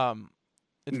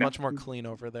it's much more clean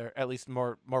over there. At least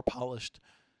more polished,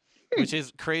 which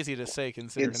is crazy to say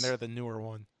considering they're the newer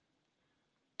one.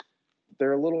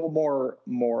 They're a little more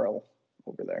moral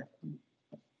over there.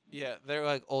 Yeah, they're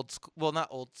like old school. Well, not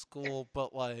old school,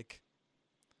 but like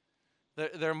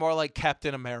they're more like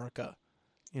Captain America,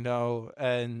 you know,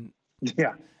 and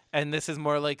yeah. And this is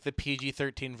more like the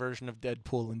PG-13 version of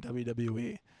Deadpool in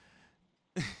WWE.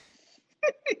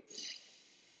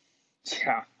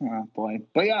 Yeah, oh boy.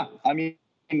 But yeah, I mean,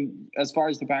 as far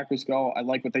as the Packers go, I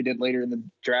like what they did later in the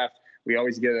draft. We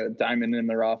always get a diamond in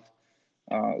the rough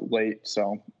late.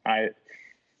 So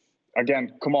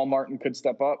again, Kamal Martin could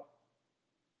step up.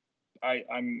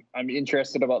 I'm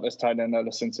interested about this tight end out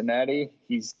of Cincinnati.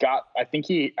 He's got, I think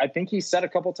he set a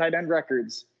couple tight end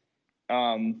records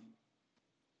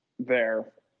there,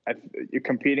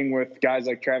 competing with guys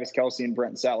like Travis Kelce and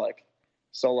Brent Selleck.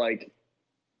 So like,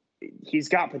 he's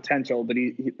got potential, but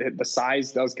the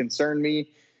size does concern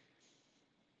me.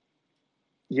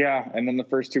 Yeah, and then the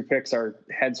first two picks are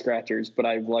head scratchers, but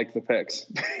I like the picks.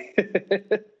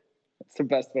 That's the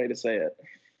best way to say it.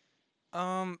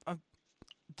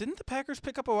 Didn't the Packers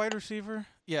pick up a wide receiver?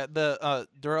 Yeah, the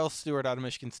Darrell Stewart out of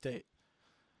Michigan State.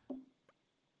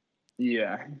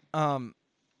 Yeah. They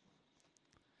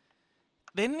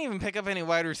didn't even pick up any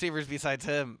wide receivers besides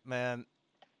him, man.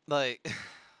 Like,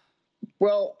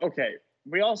 well, okay.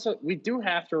 We do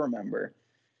have to remember,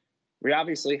 we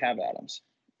obviously have Adams,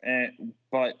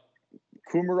 but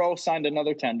Kumaro signed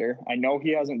another tender. I know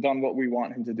he hasn't done what we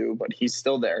want him to do, but he's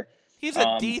still there. He's a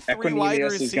D3 wide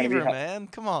receiver, man.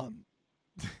 Come on.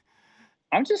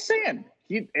 I'm just saying.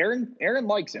 Aaron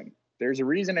likes him. There's a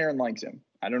reason Aaron likes him.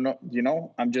 I don't know. You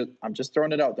know, I'm just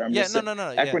throwing it out there. No.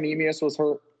 Equinemius was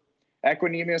hurt.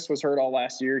 Equinemius was hurt all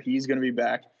last year. He's going to be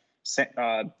back.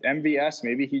 MVS,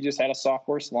 maybe he just had a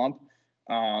sophomore slump.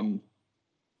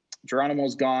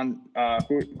 Geronimo's gone.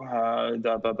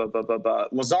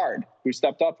 Lazard, who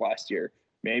stepped up last year.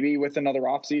 Maybe with another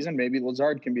offseason, maybe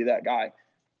Lazard can be that guy.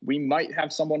 We might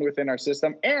have someone within our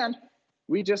system. And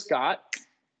we just got,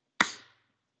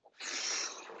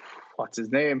 what's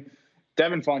his name?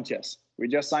 Devin Funchess. We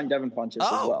just signed Devin Funchess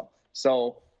as well.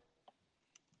 So,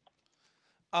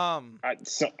 I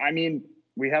mean,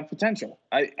 we have potential.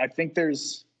 I think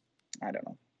there's, I don't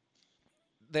know.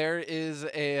 There is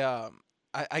a,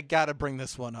 I gotta bring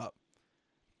this one up.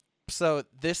 So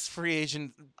this free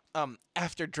agent,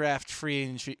 after draft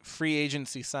free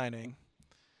agency signing,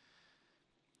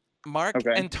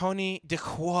 Marc-Antoine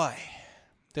Decoy.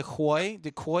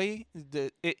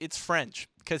 It's French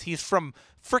because he's from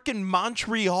frickin'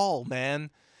 Montreal, man.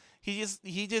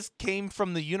 He just came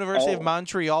from the University of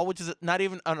Montreal, which is not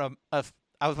even I was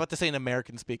about to say an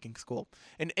American-speaking school,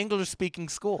 an English-speaking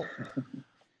school.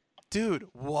 Dude,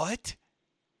 what?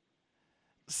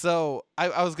 So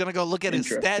I was gonna go look at his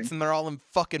stats, and they're all in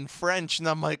fucking French, and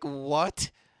I'm like,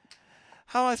 what?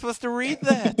 How am I supposed to read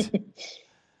that?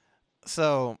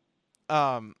 So,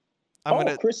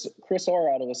 Chris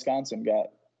Orr out of Wisconsin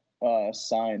got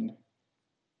signed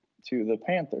to the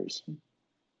Panthers.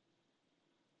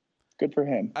 Good for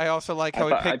him. I also like how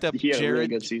he picked up he had a really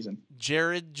good season.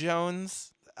 Jared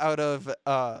Jones out of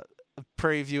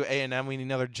Prairie View A&M. We need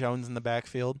another Jones in the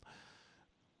backfield.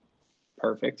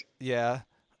 Perfect. Yeah.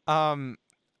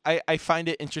 I find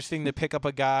it interesting to pick up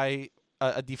a guy,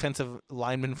 a defensive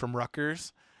lineman from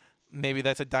Rutgers. Maybe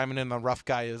that's a diamond in the rough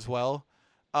guy as well.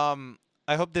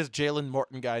 I hope this Jalen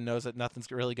Morton guy knows that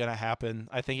nothing's really going to happen.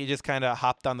 I think he just kind of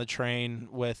hopped on the train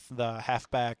with the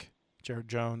halfback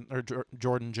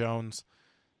Jordan Jones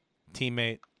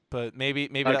teammate, but maybe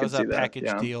that was a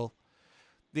package deal.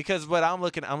 Because what I'm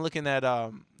looking at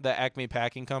the Acme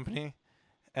Packing Company,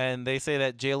 and they say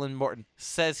that Jalen Morton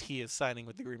says he is signing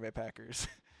with the Green Bay Packers.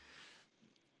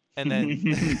 And then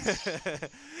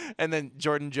and then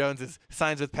Jordan Jones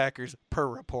signs with Packers per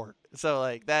report. So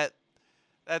like that's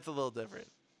a little different.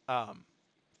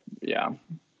 Yeah.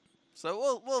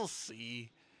 So we'll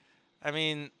see. I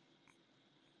mean,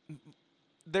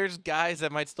 there's guys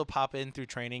that might still pop in through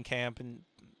training camp, and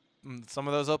some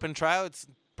of those open tryouts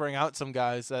bring out some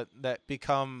guys that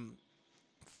become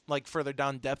like further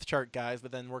down depth chart guys,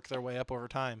 but then work their way up over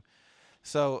time.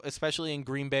 So especially in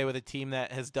Green Bay with a team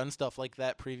that has done stuff like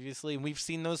that previously, and we've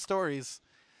seen those stories,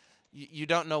 you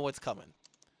don't know what's coming.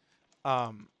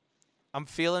 I'm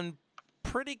feeling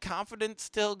pretty confident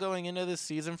still going into this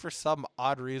season for some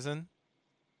odd reason.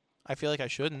 I feel like I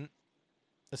shouldn't,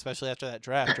 especially after that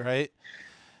draft, right?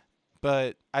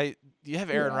 But you have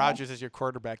Aaron Rodgers as your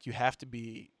quarterback. You have to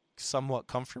be somewhat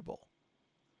comfortable.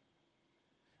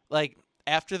 Like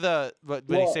after what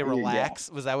did he say? Relax?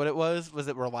 Yeah. Was that what it was? Was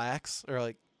it relax or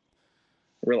like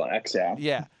relax? Yeah.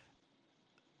 Yeah.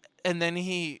 And then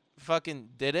he fucking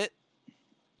did it,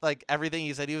 like everything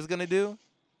he said he was gonna do.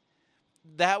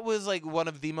 That was like one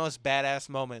of the most badass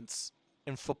moments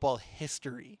in football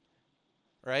history,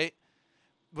 right?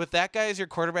 With that guy as your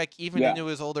quarterback, even into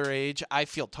his older age, I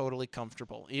feel totally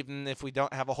comfortable, even if we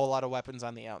don't have a whole lot of weapons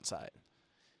on the outside.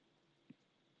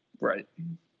 Right.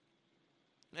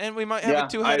 And we might have a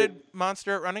two-headed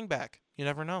monster at running back. You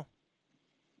never know.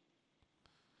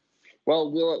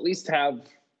 Well, we'll at least have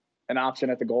an option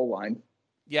at the goal line,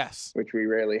 Yes. which we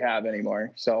rarely have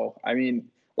anymore. So, I mean,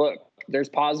 look, there's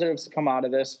positives to come out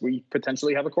of this. We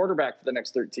potentially have a quarterback for the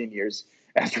next 13 years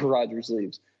after Rodgers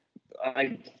leaves.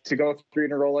 To go 3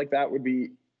 in a row like that would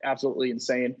be absolutely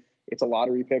insane. It's a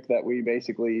lottery pick that we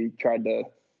basically tried to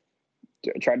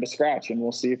scratch, and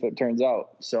we'll see if it turns out.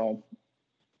 So,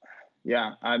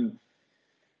 yeah, I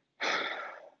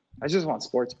just want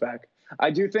sports back. I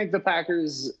do think the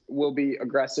Packers will be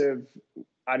aggressive.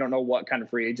 I don't know what kind of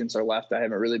free agents are left. I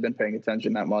haven't really been paying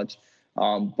attention that much.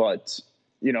 But,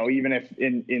 even if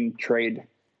in trade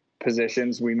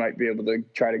positions, we might be able to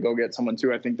try to go get someone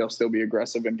too. I think they'll still be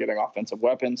aggressive in getting offensive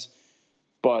weapons.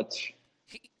 But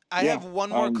I have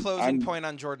one more closing point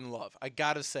on Jordan Love. I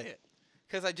got to say it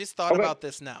because I just thought about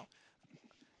this now.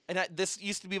 And this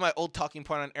used to be my old talking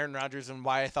point on Aaron Rodgers and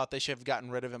why I thought they should have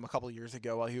gotten rid of him a couple of years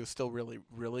ago while he was still really,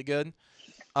 really good.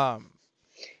 The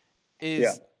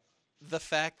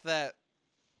fact that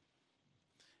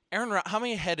how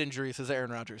many head injuries has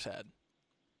Aaron Rodgers had?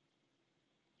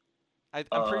 I'm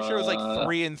pretty sure it was like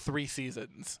 3 in 3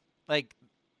 seasons. Like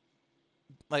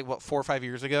what, 4 or 5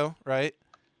 years ago, right?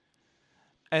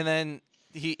 And then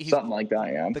he's something like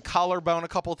that, yeah. The collarbone a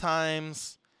couple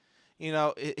times.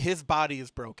 His body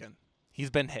is broken. He's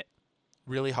been hit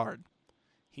really hard.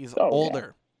 He's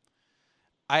older.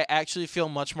 Yeah. I actually feel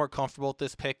much more comfortable with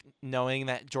this pick knowing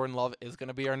that Jordan Love is going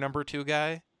to be our number 2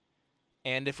 guy.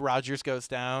 And if Rodgers goes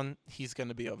down, he's going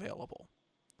to be available.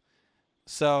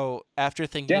 So after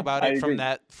thinking about it from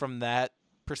that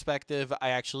perspective, I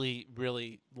actually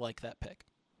really like that pick.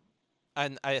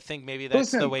 And I think maybe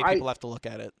that's the way people have to look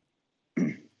at it.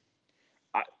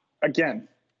 Again,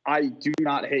 I do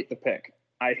not hate the pick.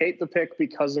 I hate the pick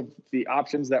because of the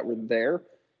options that were there.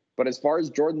 But as far as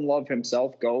Jordan Love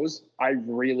himself goes, I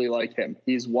really like him.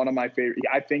 He's one of my favorite.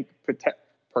 I think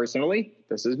personally,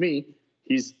 this is me,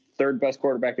 he's 3rd best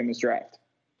quarterback in this draft.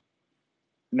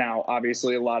 Now,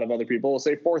 obviously, a lot of other people will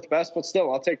say 4th best, but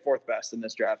still, I'll take 4th best in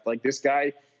this draft. Like, this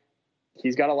guy,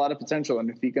 he's got a lot of potential. And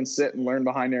if he can sit and learn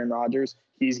behind Aaron Rodgers,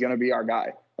 he's going to be our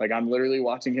guy. Like, I'm literally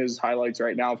watching his highlights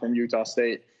right now from Utah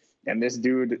State. And this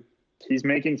dude, he's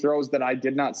making throws that I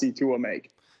did not see Tua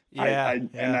make.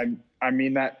 And I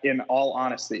mean that in all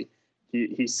honesty.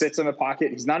 He sits in the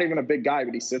pocket. He's not even a big guy,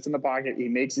 but he sits in the pocket. He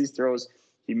makes these throws.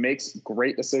 He makes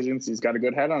great decisions. He's got a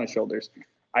good head on his shoulders.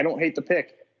 I don't hate the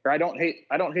pick, or I don't hate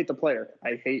the player.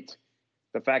 I hate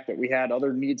the fact that we had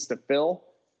other needs to fill.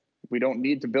 We don't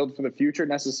need to build for the future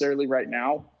necessarily right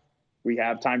now. We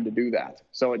have time to do that.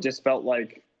 So it just felt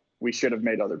like we should have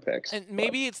made other picks. And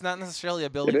maybe it's not necessarily a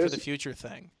building for the future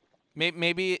thing.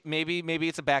 Maybe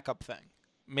it's a backup thing.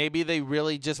 Maybe they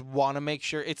really just want to make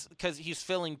sure it's because he's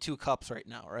filling 2 cups right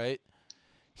now, right?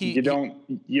 You don't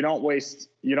waste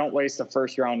a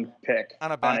 1st round pick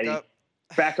on a backup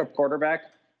quarterback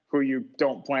who you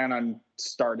don't plan on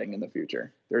starting in the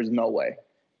future. There's no way.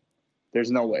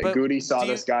 But Goody saw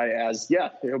this guy as,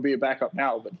 he'll be a backup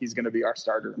now, but he's going to be our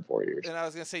starter in 4 years. And I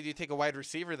was going to say, do you take a wide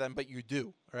receiver then? But you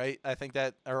do, right? I think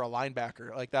that, or a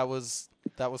linebacker, like that was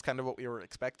kind of what we were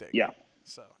expecting. Yeah.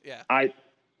 So yeah.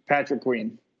 Patrick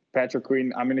Queen.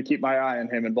 I'm going to keep my eye on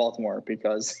him in Baltimore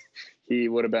because he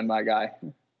would have been my guy.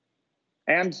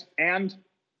 And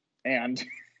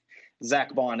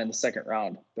Zach Bond in the 2nd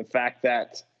round. The fact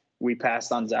that we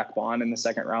passed on Zach Bond in the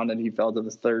 2nd round and he fell to the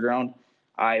 3rd round,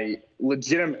 I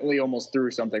legitimately almost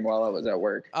threw something while I was at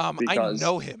work. I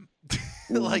know him.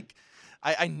 Like,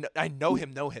 I know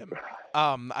him.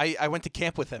 I went to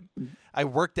camp with him. I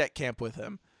worked at camp with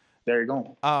him. There you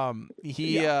go.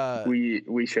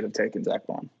 We should have taken Zach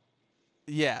Bond.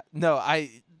 Yeah. No,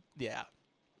 I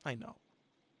know.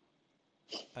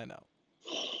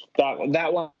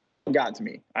 That one got to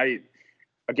me.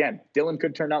 Dylan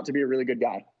could turn out to be a really good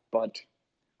guy, but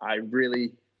I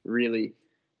really, really,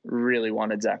 really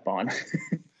wanted Zach Bond.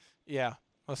 Yeah,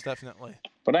 most definitely.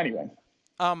 But anyway.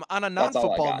 On a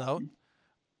non-football note,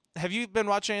 have you been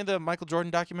watching any of the Michael Jordan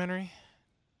documentary?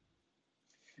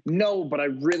 No, but I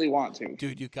really want to.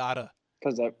 Dude, you gotta.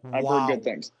 Because I've heard good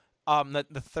things. The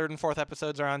 3rd and 4th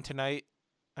episodes are on tonight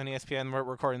on ESPN. We're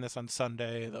recording this on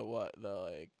Sunday.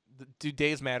 Do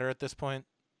days matter at this point?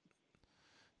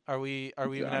 Are we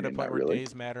even at a point where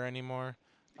days matter anymore?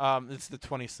 It's the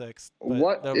 26th.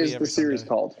 What is the series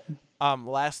called?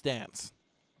 Last Dance.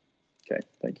 Okay,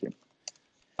 thank you.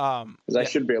 Because I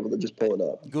should be able to just pull it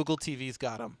up. Google TV's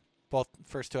got them, both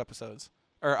first 2 episodes,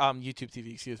 or YouTube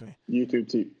TV, excuse me. YouTube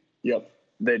TV. Yep,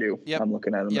 they do. Yep. I'm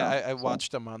looking at them. Yeah, I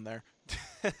watched them on there.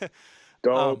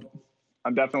 Dope.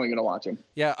 I'm definitely gonna watch them.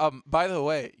 Yeah. By the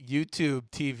way, YouTube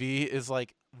TV is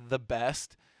like the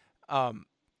best.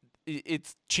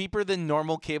 it's cheaper than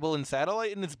normal cable and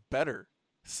satellite, and it's better.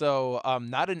 So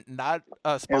not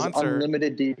a sponsor.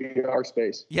 Unlimited DVR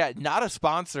space. Yeah, not a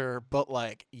sponsor, but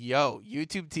like, yo,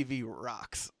 YouTube TV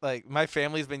rocks. Like, my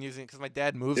family's been using it because my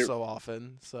dad moves so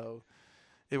often, so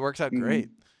it works out great.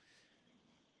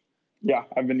 Yeah,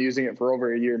 I've been using it for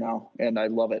over a year now, and I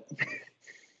love it.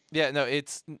 Yeah, no,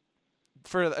 it's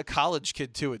for a college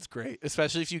kid too. It's great,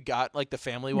 especially if you got like the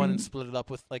family one and split it up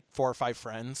with like 4 or 5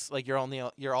 friends. Like, you're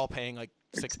all paying like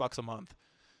 $6 a month.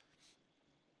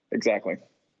 Exactly.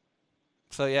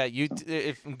 So yeah,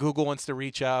 if Google wants to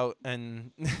reach out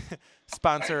and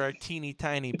sponsor our teeny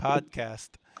tiny podcast,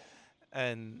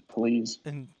 and please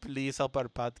help our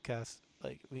podcast,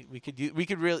 like we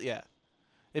could really, yeah,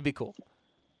 it'd be cool.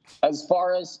 As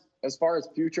far as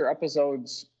future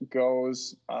episodes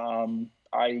goes,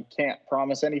 I can't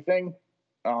promise anything.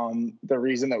 The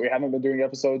reason that we haven't been doing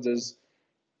episodes is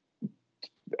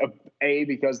A,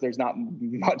 because there's not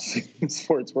much in the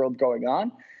sports world going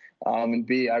on. And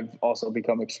B, I've also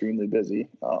become extremely busy.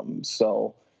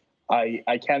 So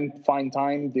I can find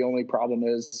time. The only problem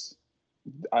is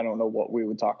I don't know what we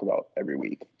would talk about every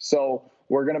week. So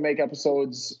we're going to make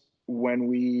episodes when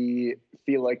we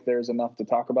feel like there's enough to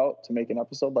talk about to make an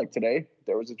episode. Like today,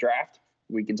 there was a draft.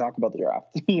 We can talk about the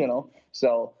draft,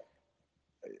 So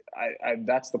I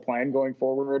that's the plan going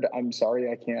forward. I'm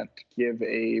sorry I can't give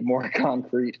a more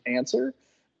concrete answer,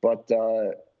 but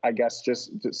I guess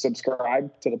just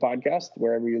subscribe to the podcast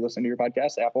wherever you listen to your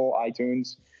podcast, Apple,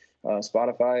 iTunes,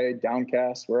 Spotify,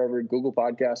 Downcast, wherever, Google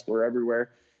Podcasts, we're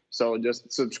everywhere. So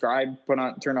just subscribe,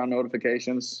 turn on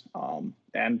notifications,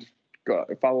 and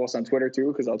follow us on Twitter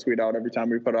too, because I'll tweet out every time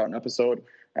we put out an episode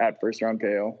at First Round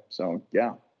KO. So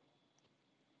yeah.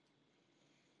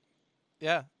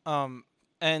 Yeah.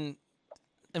 And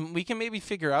we can maybe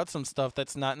figure out some stuff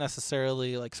that's not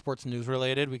necessarily like sports news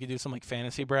related. We could do some like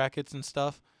fantasy brackets and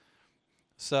stuff.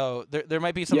 So there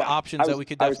might be some options that we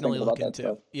could definitely look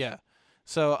into. Yeah.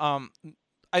 So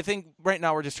I think right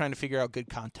now we're just trying to figure out good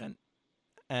content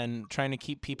and trying to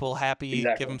keep people happy,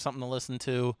 give them something to listen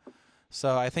to.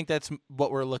 So I think that's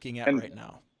what we're looking at right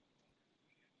now.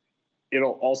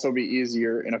 It'll also be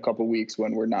easier in a couple weeks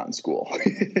when we're not in school.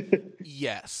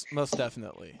 Yes, most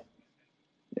definitely.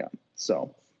 Yeah.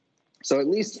 So at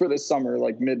least for this summer,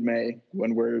 like mid-May,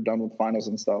 when we're done with finals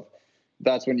and stuff,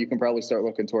 that's when you can probably start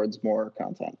looking towards more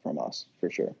content from us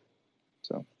for sure.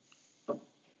 So.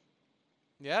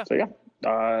 Yeah. So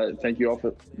thank you all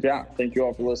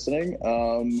for listening.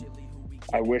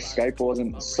 I wish Skype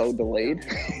wasn't so delayed.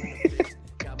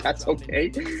 That's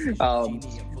okay.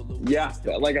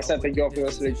 Like I said, thank you all for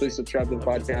listening. Please subscribe to the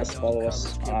podcast, follow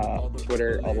us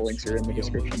Twitter. All the links are in the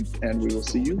description, and we will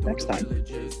see you next time.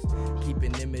 Keep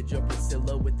an image of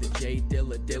Priscilla with the J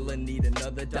Dilla. Need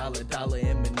another dollar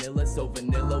in Manila. So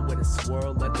vanilla with a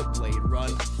swirl, let the blade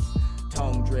run.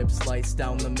 Tongue drip slice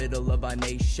down the middle of our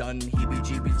nation.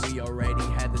 Heebie-jeebies, we already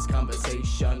had this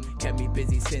conversation. Kept me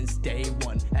busy since day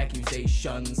one.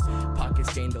 Accusations,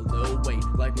 pockets gained a little weight.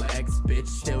 Like my ex-bitch,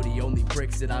 still the only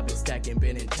bricks that I've been stacking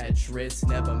been in Tetris.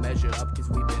 Never measure up cause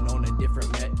we've been on a different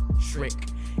metric.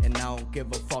 And I don't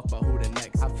give a fuck about who the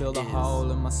next I feel the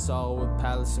hole in my soul with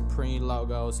Palace Supreme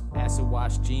logos. Acid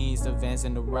wash jeans, the Vans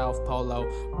and the Ralph Polo.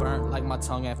 Burnt like my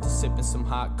tongue after sipping some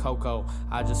hot cocoa.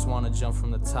 I just wanna jump from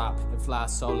the top and fly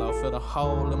solo. Feel the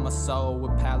hole in my soul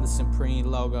with Palace Supreme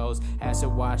logos.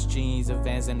 Acid wash jeans, the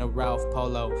Vans and the Ralph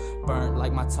Polo. Burnt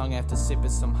like my tongue after sipping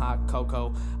some hot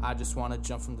cocoa. I just wanna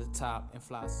jump from the top and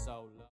fly solo.